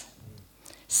place.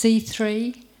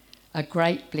 C3, a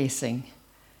great blessing.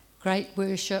 Great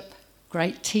worship,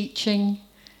 great teaching,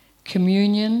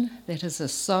 communion that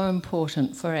is so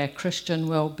important for our Christian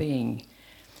well-being.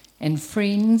 And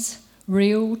friends,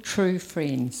 real, true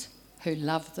friends who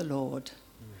love the Lord.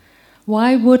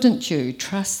 Why wouldn't you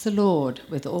trust the Lord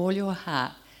with all your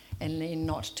heart and lean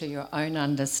not to your own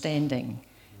understanding?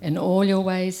 In all your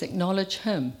ways acknowledge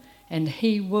him, and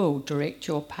he will direct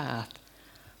your path.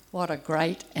 What a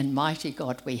great and mighty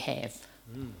God we have.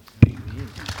 Amen. Very good.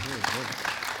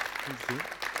 Thank you.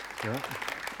 Yeah.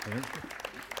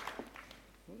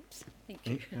 Oops, thank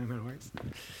you. Yeah, no worries.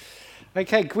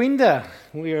 Okay, Gwenda,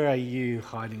 where are you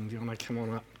hiding? Do you want to come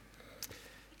on up?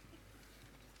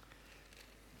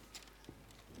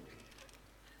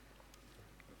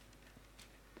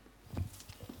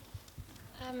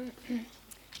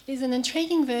 There's an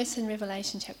intriguing verse in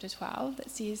Revelation chapter 12 that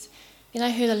says, "Then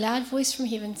I heard a loud voice from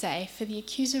heaven say, 'For the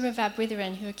accuser of our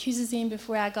brethren, who accuses them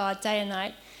before our God day and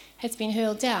night, has been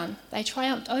hurled down. They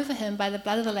triumphed over him by the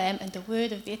blood of the Lamb and the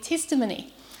word of their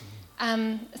testimony.'"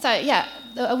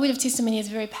 A word of testimony is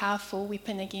a very powerful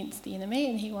weapon against the enemy,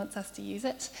 and he wants us to use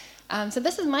it. So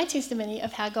this is my testimony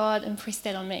of how God impressed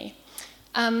that on me.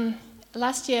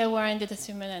 Last year, Warren did a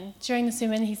sermon, and during the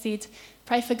sermon he said,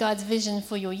 "Pray for God's vision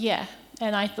for your year."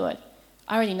 And I thought,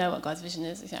 I already know what God's vision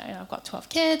is. You know, I've got 12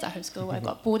 kids, I homeschool, I've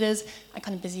got boarders, I'm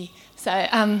kind of busy. So,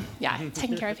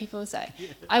 taking care of people, so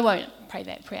I won't pray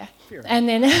that prayer. And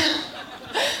then,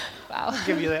 wow. I'll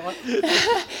give you that one.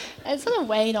 It sort of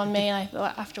weighed on me, and I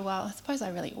thought after a while, I suppose I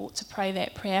really ought to pray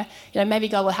that prayer. You know, maybe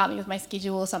God will help me with my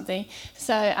schedule or something.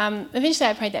 So eventually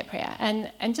I prayed that prayer.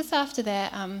 And just after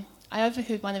that, I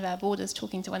overheard one of our boarders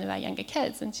talking to one of our younger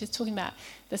kids, and she was talking about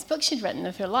this book she'd written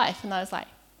of her life, and I was like,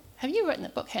 have you written a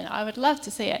book, Hannah? I would love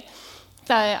to see it.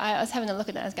 So I was having a look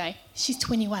at it, and I was going, she's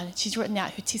 21, and she's written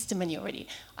out her testimony already.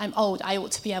 I'm old, I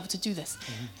ought to be able to do this.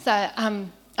 So I'd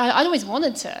always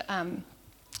wanted to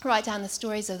write down the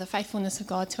stories of the faithfulness of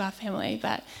God to our family,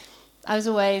 but I was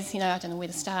always, I don't know where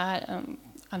to start.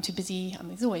 I'm too busy.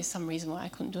 There's always some reason why I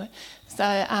couldn't do it. So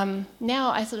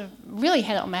now I sort of really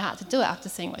had it on my heart to do it after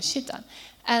seeing what she'd done.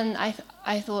 And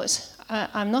I thought,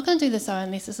 I'm not going to do this though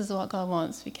unless this is what God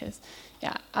wants, because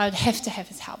I'd have to have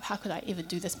his help. How could I ever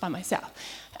do this by myself?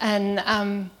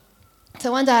 And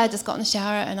so one day I just got in the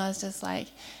shower and I was just like,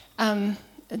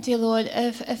 dear Lord,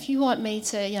 if you want me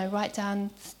to write down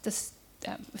this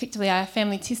effectively our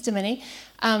family testimony,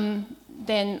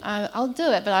 then I'll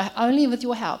do it, but only with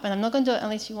your help, and I'm not going to do it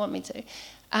unless you want me to.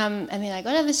 And then I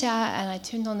got out of the shower and I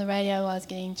turned on the radio while I was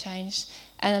getting changed,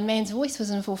 and a man's voice was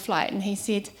in full flight, and he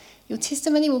said, your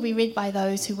testimony will be read by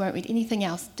those who won't read anything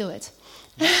else. Do it.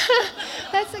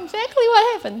 That's exactly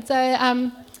what happened. So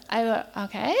I thought,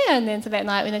 okay, and then so that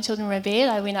night when the children were in bed,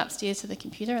 I went upstairs to the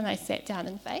computer and I sat down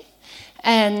in faith.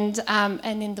 And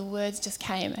then the words just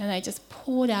came and they just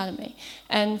poured out of me.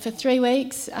 And for 3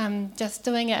 weeks, just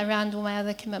doing it around all my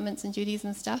other commitments and duties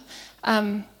and stuff,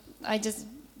 I just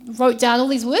wrote down all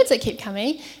these words that kept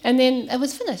coming, and then it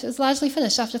was finished. It was largely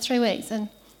finished after 3 weeks.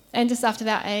 And just after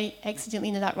that, I accidentally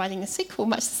ended up writing a sequel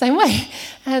much the same way.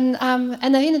 And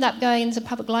I ended up going into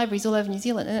public libraries all over New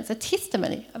Zealand, and it's a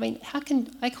testimony. I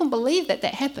couldn't believe that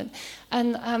happened.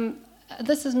 And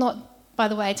this is not, by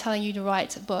the way, telling you to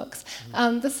write books.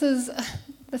 This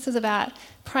is about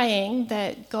praying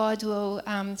that God will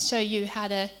show you how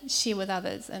to share with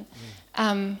others.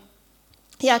 And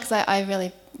because I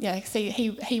really see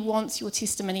he wants your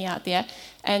testimony out there,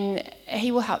 and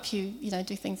he will help you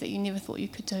do things that you never thought you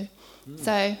could do.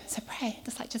 So pray,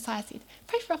 just like Josiah said,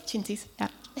 pray for opportunities.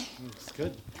 That's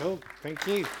good. Cool. Thank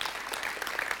you.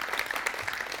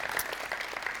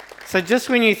 So just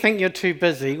when you think you're too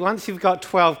busy, once you've got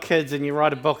 12 kids and you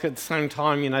write a book at the same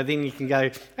time, then you can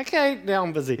go, okay, now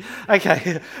I'm busy.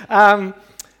 Okay.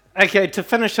 Okay, to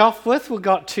finish off with, we've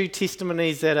got 2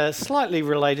 testimonies that are slightly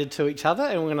related to each other,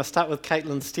 and we're going to start with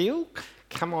Caitlin Steele.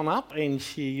 Come on up and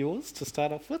share yours to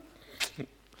start off with.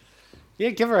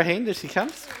 Give her a hand as she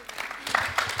comes.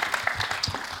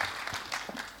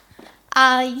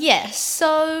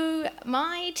 So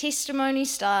my testimony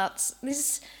starts,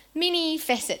 there's many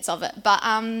facets of it, but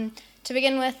to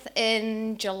begin with,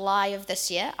 in July of this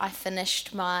year, I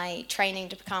finished my training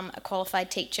to become a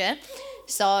qualified teacher.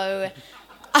 So,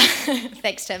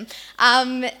 thanks, Tim.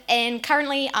 And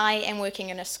currently I am working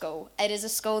in a school. It is a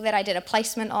school that I did a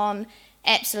placement on,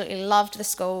 absolutely loved the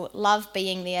school, love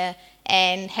being there,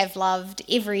 and have loved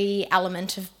every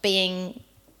element of being,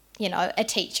 a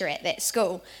teacher at that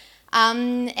school.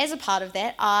 As a part of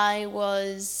that, I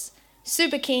was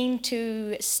super keen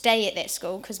to stay at that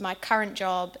school because my current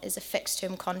job is a fixed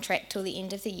term contract till the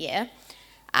end of the year.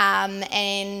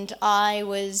 And I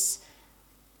was,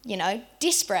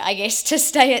 desperate, I guess, to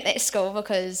stay at that school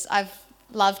because I've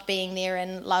loved being there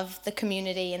and loved the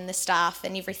community and the staff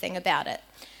and everything about it.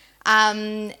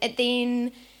 It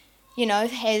then,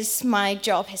 as my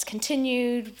job has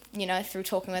continued, through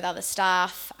talking with other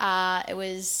staff,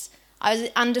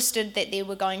 I understood that there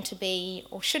were going to be,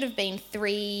 or should have been,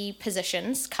 3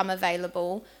 positions come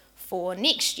available for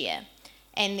next year.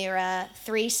 And there are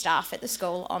 3 staff at the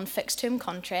school on fixed-term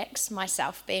contracts,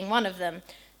 myself being one of them.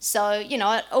 So,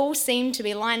 it all seemed to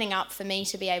be lining up for me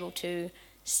to be able to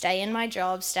stay in my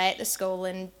job, stay at the school,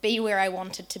 and be where I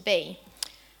wanted to be.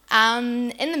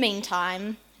 In the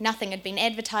meantime, nothing had been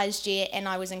advertised yet, and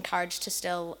I was encouraged to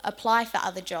still apply for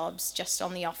other jobs just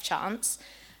on the off chance.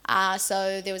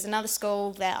 So there was another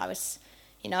school that I was,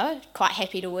 quite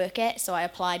happy to work at, so I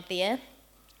applied there.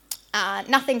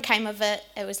 Nothing came of it.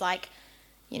 It was like,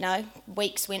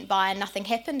 weeks went by and nothing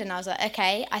happened, and I was like,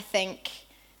 okay, I think,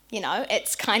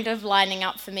 it's kind of lining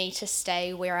up for me to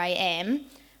stay where I am.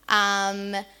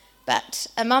 But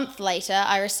a month later,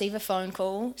 I receive a phone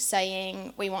call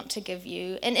saying, we want to give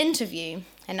you an interview.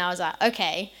 And I was like,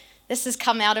 okay, this has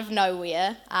come out of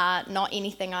nowhere, not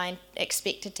anything I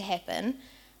expected to happen.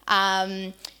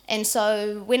 And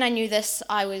so when I knew this,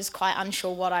 I was quite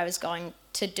unsure what I was going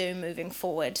to do moving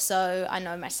forward. So I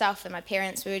know myself and my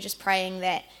parents, we were just praying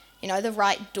that, the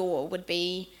right door would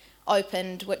be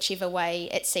opened whichever way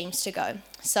it seems to go.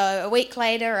 So a week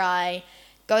later, I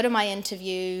go to my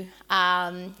interview.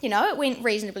 It went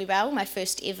reasonably well, my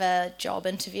first ever job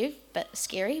interview, bit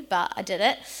scary, but I did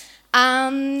it.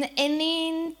 And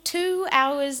then 2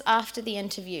 hours after the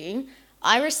interview,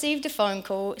 I received a phone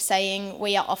call saying,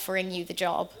 "We are offering you the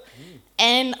job."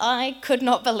 And I could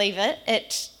not believe it.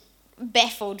 It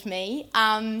baffled me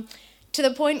to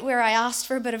the point where I asked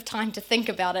for a bit of time to think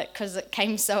about it because it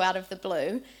came so out of the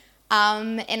blue.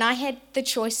 And I had the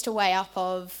choice to weigh up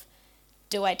of,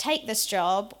 do I take this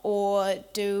job or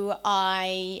do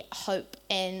I hope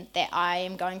that I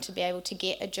am going to be able to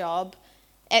get a job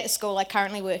at the school I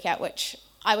currently work at, which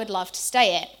I would love to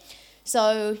stay at.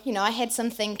 So, I had some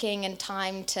thinking and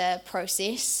time to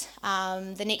process.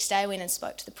 The next day I went and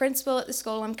spoke to the principal at the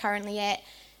school I'm currently at,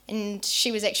 and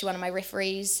she was actually one of my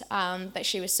referees, but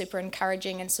she was super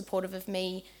encouraging and supportive of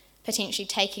me potentially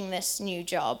taking this new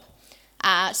job.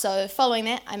 So following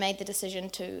that, I made the decision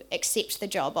to accept the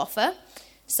job offer.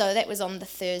 So that was on the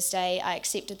Thursday. I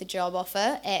accepted the job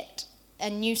offer at a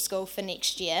new school for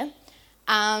next year.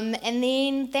 And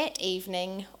then that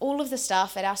evening, all of the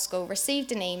staff at our school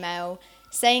received an email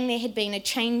saying there had been a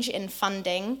change in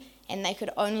funding and they could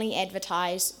only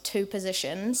advertise 2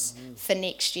 positions for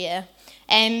next year.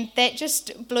 And that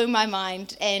just blew my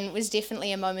mind and was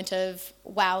definitely a moment of,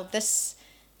 wow, this,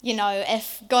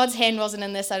 if God's hand wasn't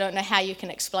in this, I don't know how you can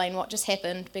explain what just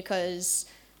happened, because,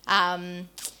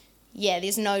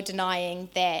 there's no denying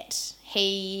that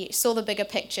He saw the bigger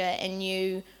picture and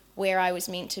knew where I was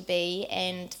meant to be,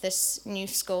 and this new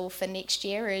school for next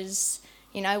year is,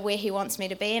 where He wants me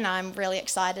to be, and I'm really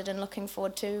excited and looking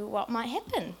forward to what might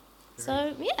happen.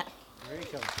 So, yeah. Very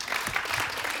cool.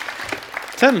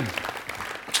 Tim.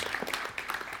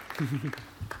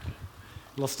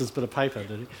 Lost his bit of paper,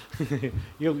 did he?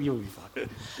 You'll be fine.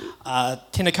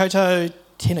 Tēnā koutou,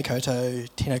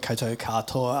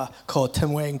 katoa, ko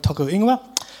Tim Wang toku ingoa.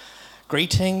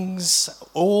 Greetings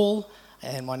all,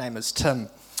 and my name is Tim.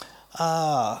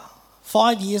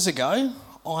 5 years ago,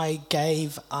 I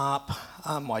gave up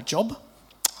my job,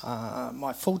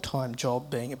 my full-time job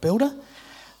being a builder,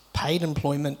 paid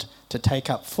employment to take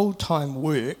up full-time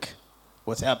work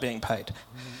without being paid.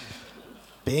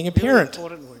 Being a parent. Very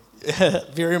important work.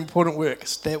 Very important work.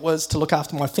 That was to look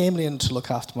after my family and to look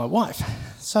after my wife.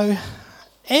 So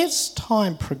as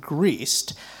time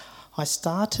progressed, I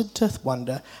started to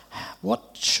wonder,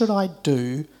 what should I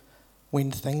do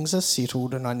when things are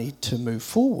settled and I need to move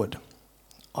forward?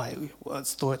 I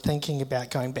was thinking about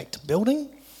going back to building.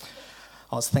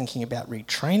 I was thinking about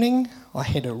retraining. I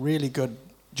had a really good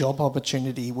job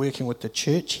opportunity working with the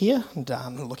church here and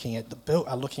looking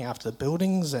after the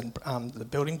buildings and the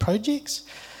building projects.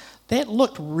 That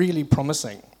looked really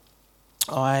promising.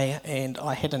 I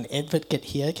had an advocate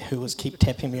here who was keep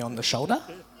tapping me on the shoulder,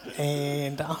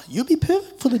 and you'll be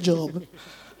perfect for the job.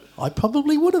 I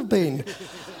probably would have been,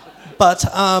 but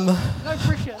no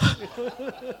pressure.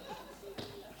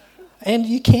 And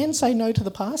you can say no to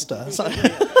the pastor. So.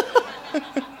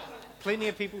 Plenty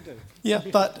of people do. Yeah,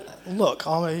 but look,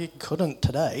 I couldn't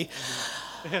today.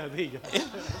 Yeah, there you go.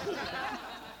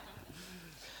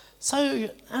 So,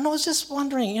 and I was just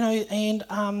wondering, and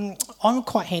I'm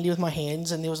quite handy with my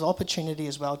hands, and there was an opportunity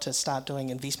as well to start doing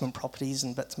investment properties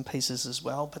and bits and pieces as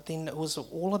well, but then it was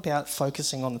all about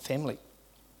focusing on the family.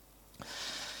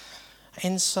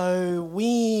 And so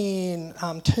when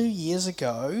 2 years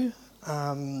ago,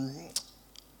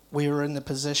 we were in the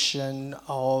position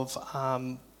of,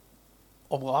 I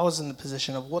was in the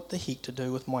position of what the heck to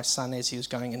do with my son as he was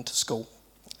going into school.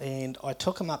 And I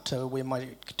took him up to where my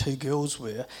 2 girls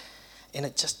were, and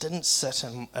it just didn't sit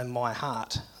in my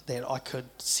heart that I could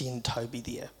send Toby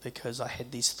there, because I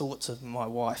had these thoughts of my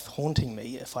wife haunting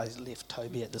me if I left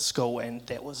Toby at the school, and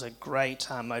that was a great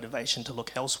motivation to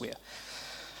look elsewhere.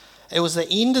 It was the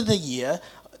end of the year.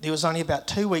 There was only about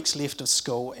 2 weeks left of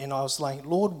school, and I was like,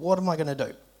 Lord, what am I going to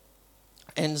do?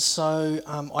 And so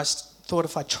I thought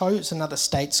if I chose another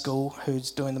state school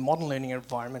who's doing the modern learning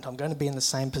environment, I'm going to be in the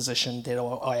same position that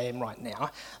I am right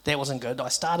now. That wasn't good. I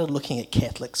started looking at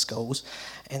Catholic schools,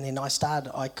 and then I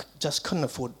just couldn't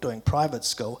afford doing private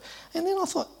school. And then I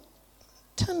thought,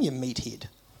 Tim, you meathead.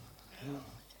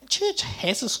 Church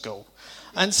has a school.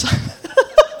 And so...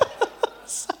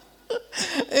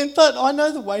 But I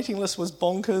know the waiting list was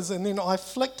bonkers, and then I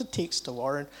flicked a text to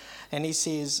Warren, and he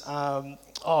says,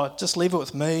 just leave it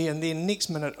with me. And then next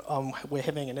minute, we're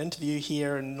having an interview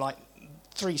here, and like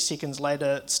 3 seconds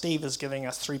later, Steve is giving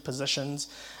us 3 positions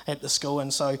at the school,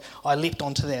 and so I leapt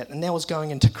onto that, and that was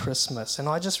going into Christmas, and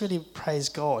I just really praise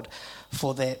God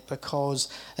for that, because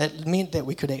it meant that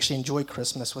we could actually enjoy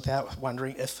Christmas without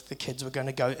wondering if the kids were going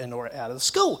to go in or out of the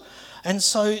school. And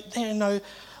so,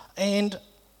 and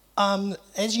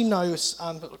as you know,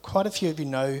 quite a few of you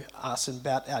know us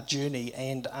about our journey,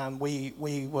 and we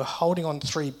were holding on to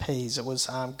 3 P's. It was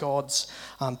God's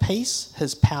peace,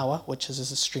 His power, which is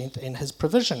His strength, and His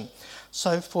provision.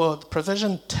 So for the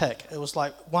provision, tick. It was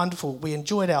like wonderful. We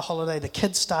enjoyed our holiday. The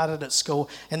kids started at school,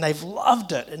 and they've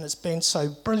loved it, and it's been so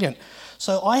brilliant.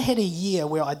 So I had a year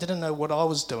where I didn't know what I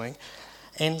was doing,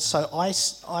 and so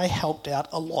I helped out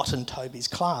a lot in Toby's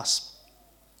class.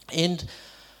 And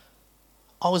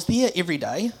I was there every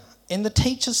day, and the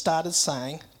teacher started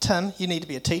saying, "Tim, you need to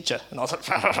be a teacher." And I was like,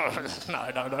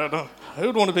 no. Who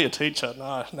would want to be a teacher?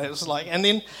 No. And it was like, and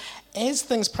then as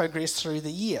things progressed through the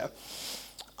year,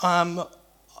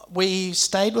 we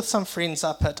stayed with some friends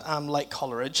up at Lake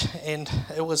Coleridge, and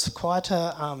it was quite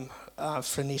a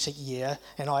frenetic year,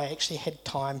 and I actually had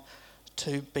time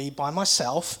to be by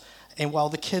myself, and while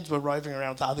the kids were roving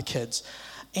around with other kids.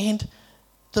 And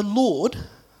the Lord,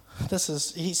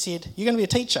 he said, "You're going to be a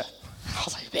teacher." I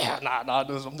was like, "Yeah, no, I'm not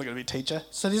going to be a teacher."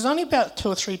 So there's only about 2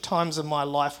 or 3 times in my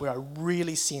life where I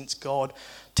really sense God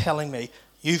telling me,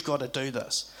 "You've got to do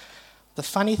this." The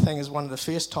funny thing is, one of the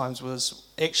first times was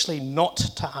actually not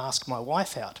to ask my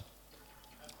wife out.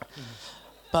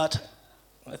 But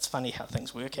it's funny how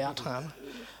things work out.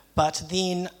 But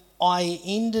then I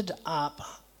ended up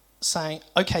saying,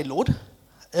 "Okay, Lord,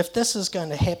 if this is going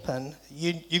to happen,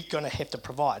 you're going to have to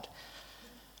provide."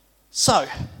 So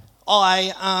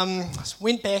I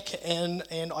went back and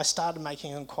I started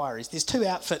making inquiries. There's 2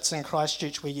 outfits in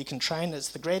Christchurch where you can train. It's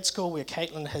the grad school where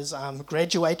Caitlin has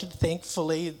graduated,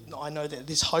 thankfully. I know that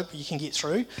there's hope you can get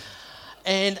through.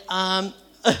 And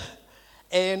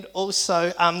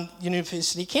also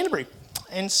University of Canterbury.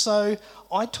 And so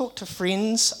I talked to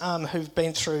friends who've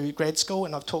been through grad school,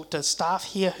 and I've talked to staff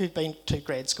here who've been to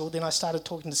grad school. Then I started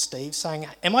talking to Steve saying,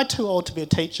 "Am I too old to be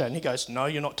a teacher?" And he goes, "No,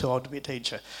 you're not too old to be a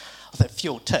teacher." I thought,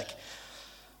 fuel, tick.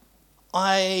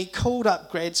 I called up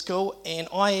grad school and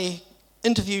I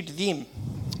interviewed them.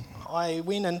 I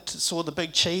went and saw the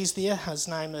big cheese there. His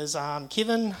name is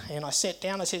Kevin, and I sat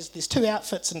down. I said, "There's 2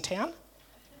 outfits in town.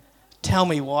 Tell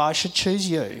me why I should choose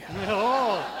you."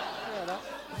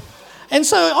 And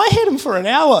so I had him for an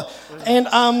hour, and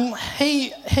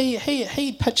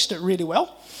he pitched it really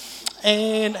well,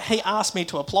 and he asked me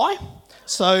to apply.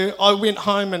 So I went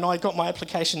home and I got my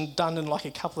application done in like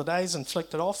a couple of days and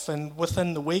flicked it off, and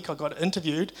within the week I got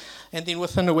interviewed, and then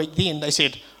within a week then they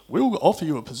said, "We'll offer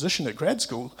you a position at grad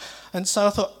school." And so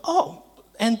I thought,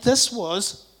 and this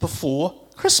was before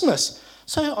Christmas.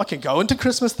 So I could go into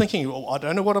Christmas thinking, well, I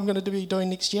don't know what I'm going to be doing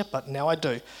next year, but now I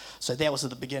do. So that was at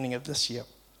the beginning of this year.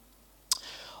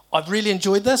 I've really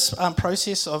enjoyed this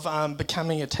process of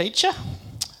becoming a teacher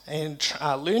and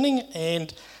learning,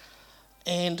 and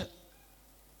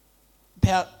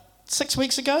about 6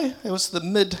 weeks ago, it was the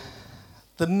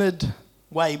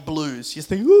midway blues. You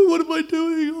think, "Oh, what am I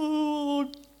doing?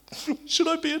 Oh, should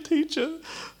I be a teacher?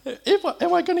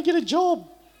 Am I going to get a job?"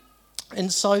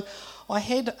 And so I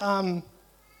had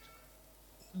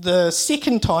the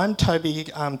second time Toby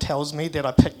tells me that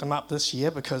I picked him up this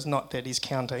year, because not that he's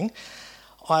counting.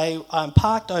 I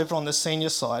parked over on the senior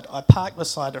side. I parked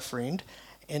beside a friend,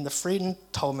 and the friend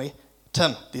told me,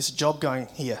 "Tim, there's a job going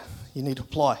here. You need to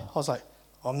apply." I was like,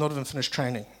 "I'm not even finished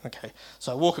training." Okay,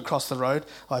 so I walk across the road.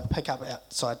 I pick up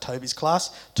outside Toby's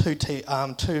class. 2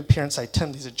 parents say,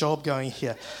 "Tim, there's a job going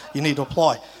here. You need to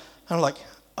apply." And I'm like,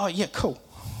 "Oh yeah, cool."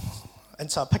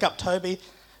 And so I pick up Toby.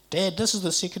 "Dad, this is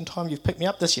the second time you've picked me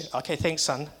up this year." "Okay, thanks,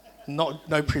 son.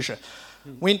 No pressure."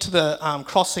 Went to the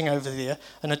crossing over there,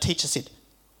 and a teacher said,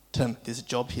 "Tim, there's a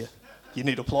job here. You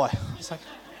need to apply." I was like,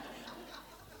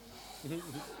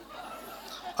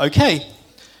 "Okay."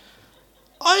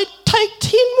 I take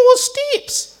 10 more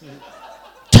steps.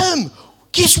 "Tim,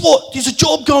 guess what? There's a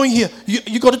job going here.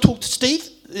 You got to talk to Steve.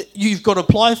 You've got to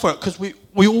apply for it, because we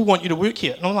all want you to work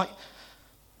here." And I'm like,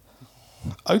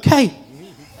 "Okay."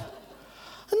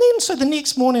 And then so the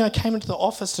next morning I came into the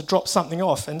office to drop something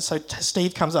off, and so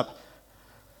Steve comes up.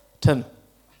 "Tim,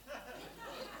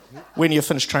 when are you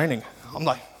finished training?" I'm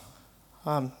like,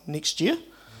 "Next year."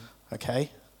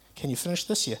 "Okay. Can you finish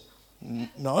this year?"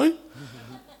 "No."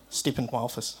 Step into my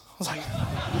office. I was like,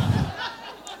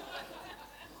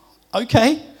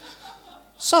 "Okay."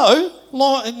 So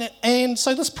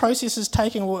this process is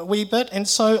taking a wee bit, and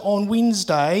so on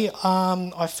Wednesday,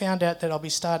 I found out that I'll be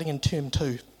starting in term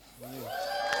 2.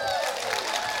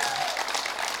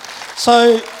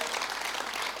 So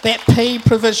that P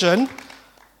provision,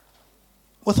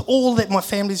 with all that my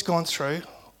family's gone through,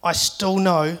 I still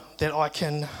know that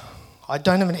I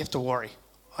don't even have to worry.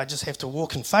 I just have to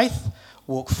walk in faith,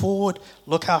 walk forward,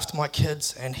 look after my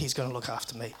kids, and He's going to look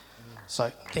after me. So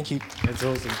thank you. That's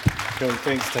awesome. Cool.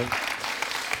 Thanks, Tim.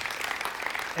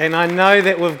 And I know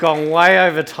that we've gone way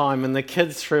over time, and the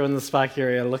kids through in the Spark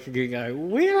area are looking and go,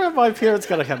 where are my parents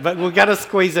going to come? But we're going to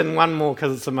squeeze in one more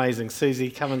because it's amazing.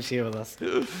 Susie, come and share with us.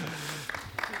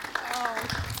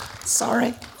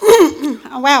 Sorry.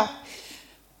 Well,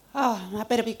 I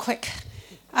better be quick.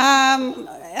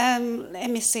 Let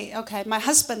me see. Okay, my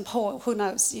husband, Paul, who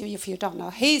knows if you don't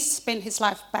know, he spent his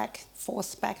life back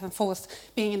and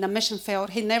forth, being in the mission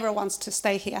field. He never wants to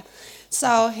stay here.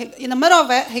 So in the middle of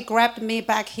it, he grabbed me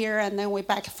back here, and then we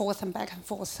back and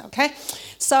forth, okay?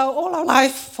 So all our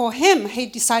life for him, he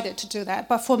decided to do that.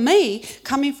 But for me,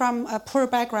 coming from a poor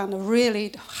background,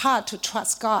 really hard to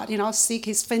trust God, seek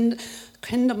his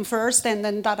kingdom first and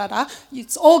then da-da-da.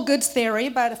 It's all good theory,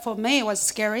 but for me it was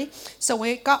scary. So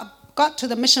we got to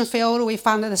the mission field. We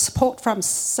found that the support from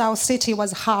South City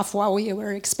was half what we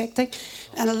were expecting.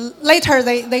 And later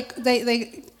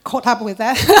they caught up with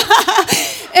that.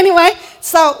 Anyway,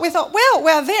 so we thought, well,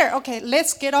 we're there. Okay,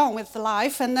 let's get on with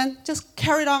life. And then just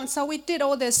carried on. So we did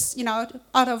all this,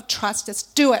 out of trust,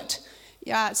 just do it.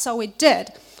 Yeah, so we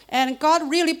did. And God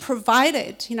really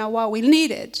provided, what we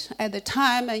needed at the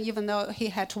time, and even though he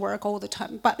had to work all the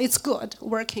time. But it's good.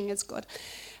 Working is good.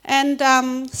 And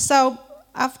so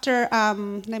after,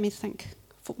 let me think,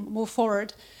 move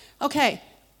forward. Okay,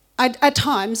 at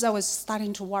times I was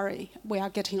starting to worry. We are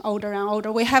getting older and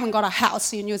older. We haven't got a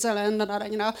house in New Zealand,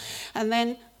 And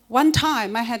then one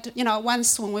time I had,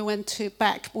 once when we went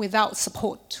back without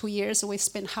support, 2 years, we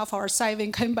spent half our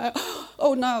saving, came back,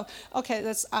 oh no, okay,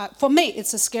 that's, for me,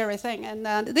 it's a scary thing. And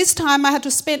this time I had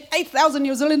to spend 8,000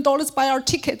 New Zealand dollars buy our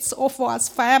tickets, all for us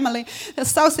family. The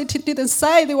South City didn't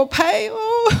say they will pay.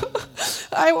 Oh,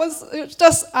 I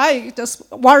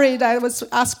just worried. I was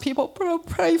ask people,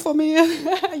 pray for me,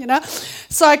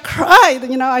 So I cried,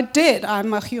 I did.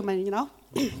 I'm a human,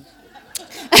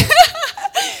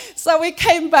 So we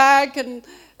came back and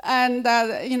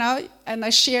I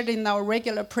shared in our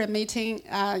regular prayer meeting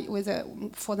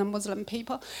for the Muslim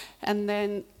people, and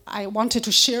then I wanted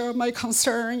to share my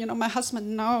concern. My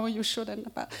husband, no, you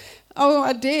shouldn't, but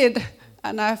I did,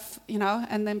 and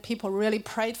and then people really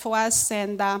prayed for us,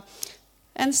 and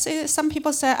some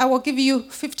people said, I will give you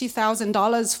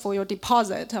 $50,000 for your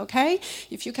deposit, okay?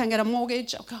 If you can get a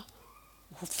mortgage, I'll go,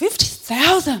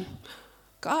 50,000.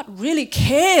 God really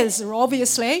cares,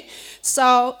 obviously.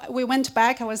 So we went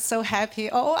back. I was so happy.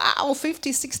 Oh, wow,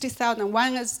 50, 60,000.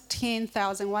 One is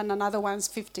 10,000. Another one's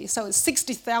 50. So it's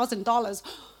 $60,000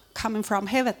 coming from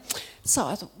heaven. So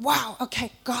I thought, wow,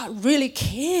 okay, God really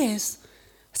cares.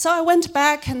 So I went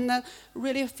back and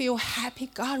really feel happy.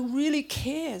 God really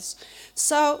cares.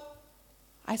 So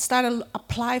I started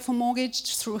apply for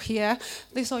mortgage through here.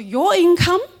 They said, your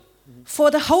income?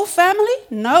 For the whole family?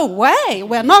 No way.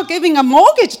 We're not giving a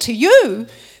mortgage to you.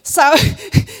 So,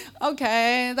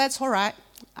 okay, that's all right.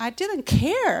 I didn't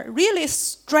care. Really,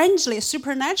 strangely,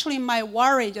 supernaturally, my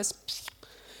worry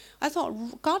I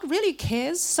thought, God really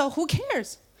cares, so who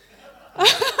cares?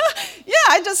 Yeah,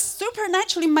 I just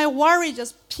supernaturally, my worry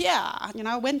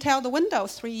went out the window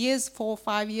 4 or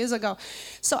 5 years ago.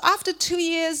 So after 2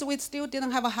 years, we still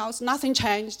didn't have a house. Nothing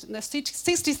changed. The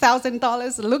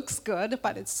 $60,000 looks good,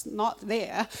 but it's not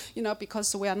there,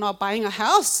 because we are not buying a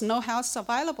house. No house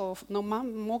available, no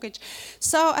mortgage.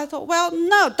 So I thought, well,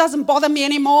 no, it doesn't bother me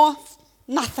anymore.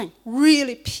 Nothing.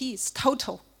 Really peace,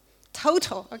 total,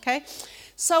 okay?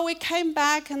 So we came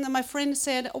back, and then my friend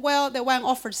said, well, the one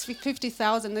offered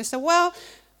 $50,000. They said, well,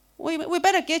 we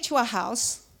better get you a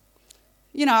house.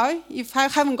 If I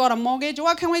haven't got a mortgage,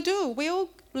 what can we do? We'll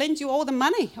lend you all the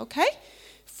money, okay?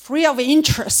 Free of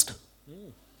interest.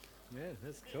 Yeah,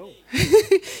 that's cool.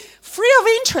 Free of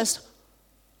interest.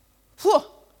 Whew.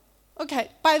 Okay,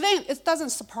 by then it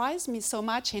doesn't surprise me so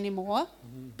much anymore,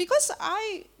 because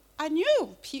I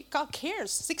knew God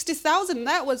cares. 60,000,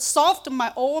 that would solve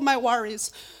all my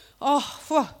worries.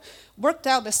 Worked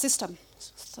out the system.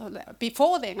 So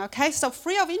before then, okay, so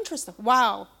free of interest.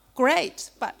 Wow,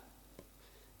 great, but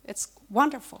it's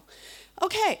wonderful.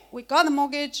 Okay, we got a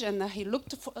mortgage, and he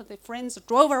looked for the friends,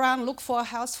 drove around, looked for a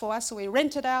house for us. So we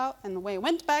rented out, and we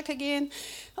went back again.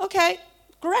 Okay,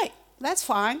 great, that's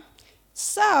fine.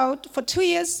 So for 2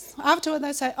 years afterward,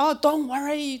 they said, oh, don't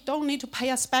worry, you don't need to pay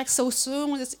us back so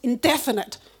soon. It's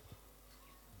indefinite.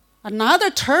 Another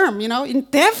term,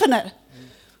 indefinite.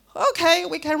 Okay,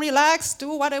 we can relax, do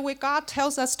whatever God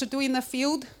tells us to do in the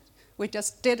field. We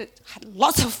just did it, had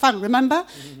lots of fun, remember?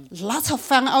 Lots of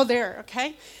fun out there,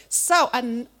 okay? So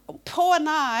Paul and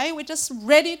I, we're just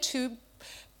ready to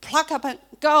pluck up and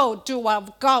go do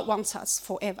what God wants us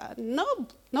forever.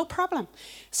 No problem.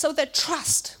 So the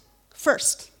trust.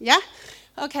 First, yeah?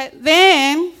 Okay,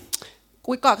 then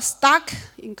we got stuck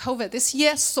in COVID this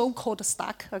year, so-called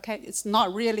stuck, okay? It's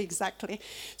not really exactly.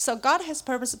 So God has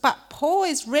purpose, but Paul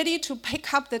is ready to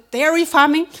pick up the dairy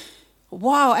farming.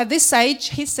 Wow, at this age,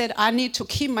 he said, I need to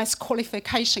keep my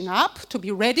qualification up to be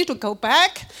ready to go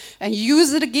back and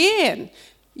use it again.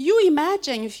 You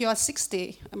imagine if you are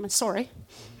 60, I'm sorry,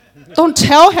 don't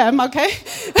tell him, okay?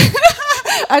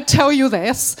 I tell you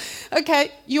this,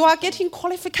 okay? You are getting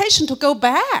qualification to go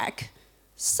back.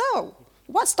 So,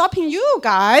 what's stopping you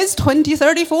guys, 20,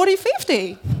 30, 40,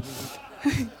 50?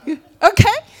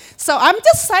 Okay? So I'm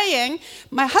just saying,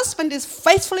 my husband is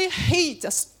faithfully, he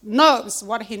just knows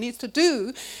what he needs to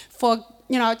do for,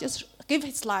 just give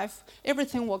his life.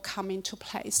 Everything will come into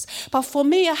place. But for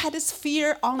me, I had this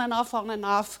fear on and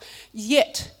off,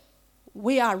 yet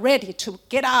we are ready to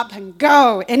get up and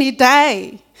go any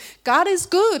day. God is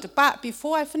good. But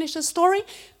before I finish the story,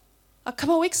 a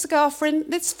couple of weeks ago,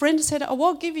 this friend said, I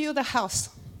will give you the house.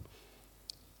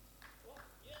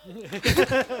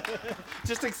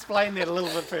 Just explain that a little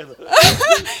bit further.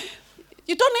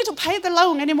 You don't need to pay the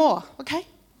loan anymore, okay?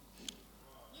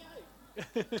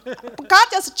 God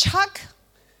just chuck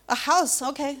a house,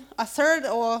 okay, a third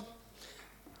or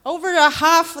over a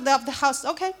half of the house,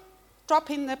 okay,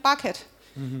 drop in the bucket.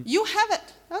 Mm-hmm. You have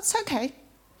it. That's okay.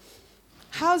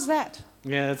 How's that?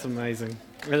 Yeah, that's amazing.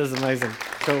 It is amazing.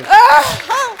 Cool.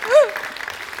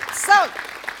 So,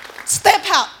 step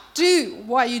out. Do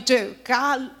what you do.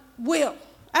 God will.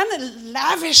 And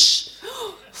lavish.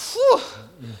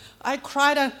 I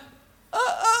cried,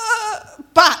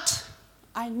 but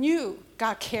I knew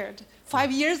God cared.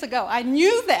 5 years ago, I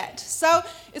knew that. So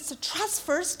it's a trust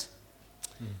first.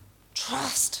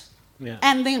 Trust. Yeah.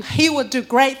 And then he will do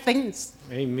great things.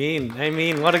 Amen.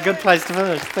 Amen. What a good place to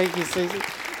finish. Thank you, Susie.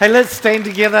 Hey, let's stand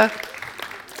together.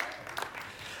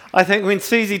 I think when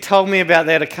Susie told me about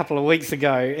that a couple of weeks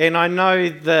ago, and I know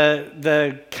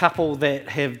the couple that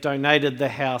have donated the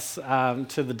house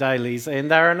to the Dailies, and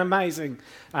they're an amazing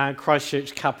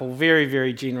Christchurch couple, very,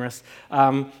 very generous.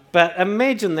 But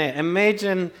imagine that.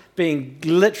 Imagine being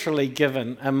literally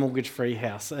given a mortgage-free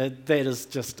house. That is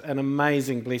just an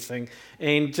amazing blessing,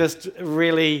 and just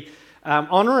really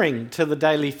honouring to the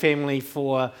Daily family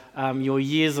for your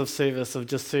years of service of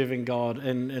just serving God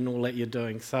in all that you're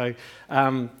doing. So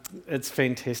it's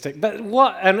fantastic. But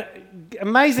what an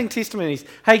amazing testimonies.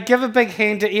 Hey, give a big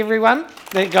hand to everyone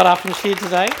that got up and shared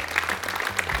today.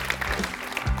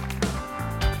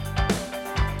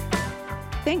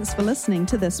 Thanks for listening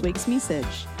to this week's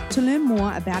message. To learn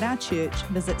more about our church,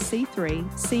 visit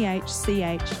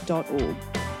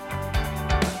c3chch.org.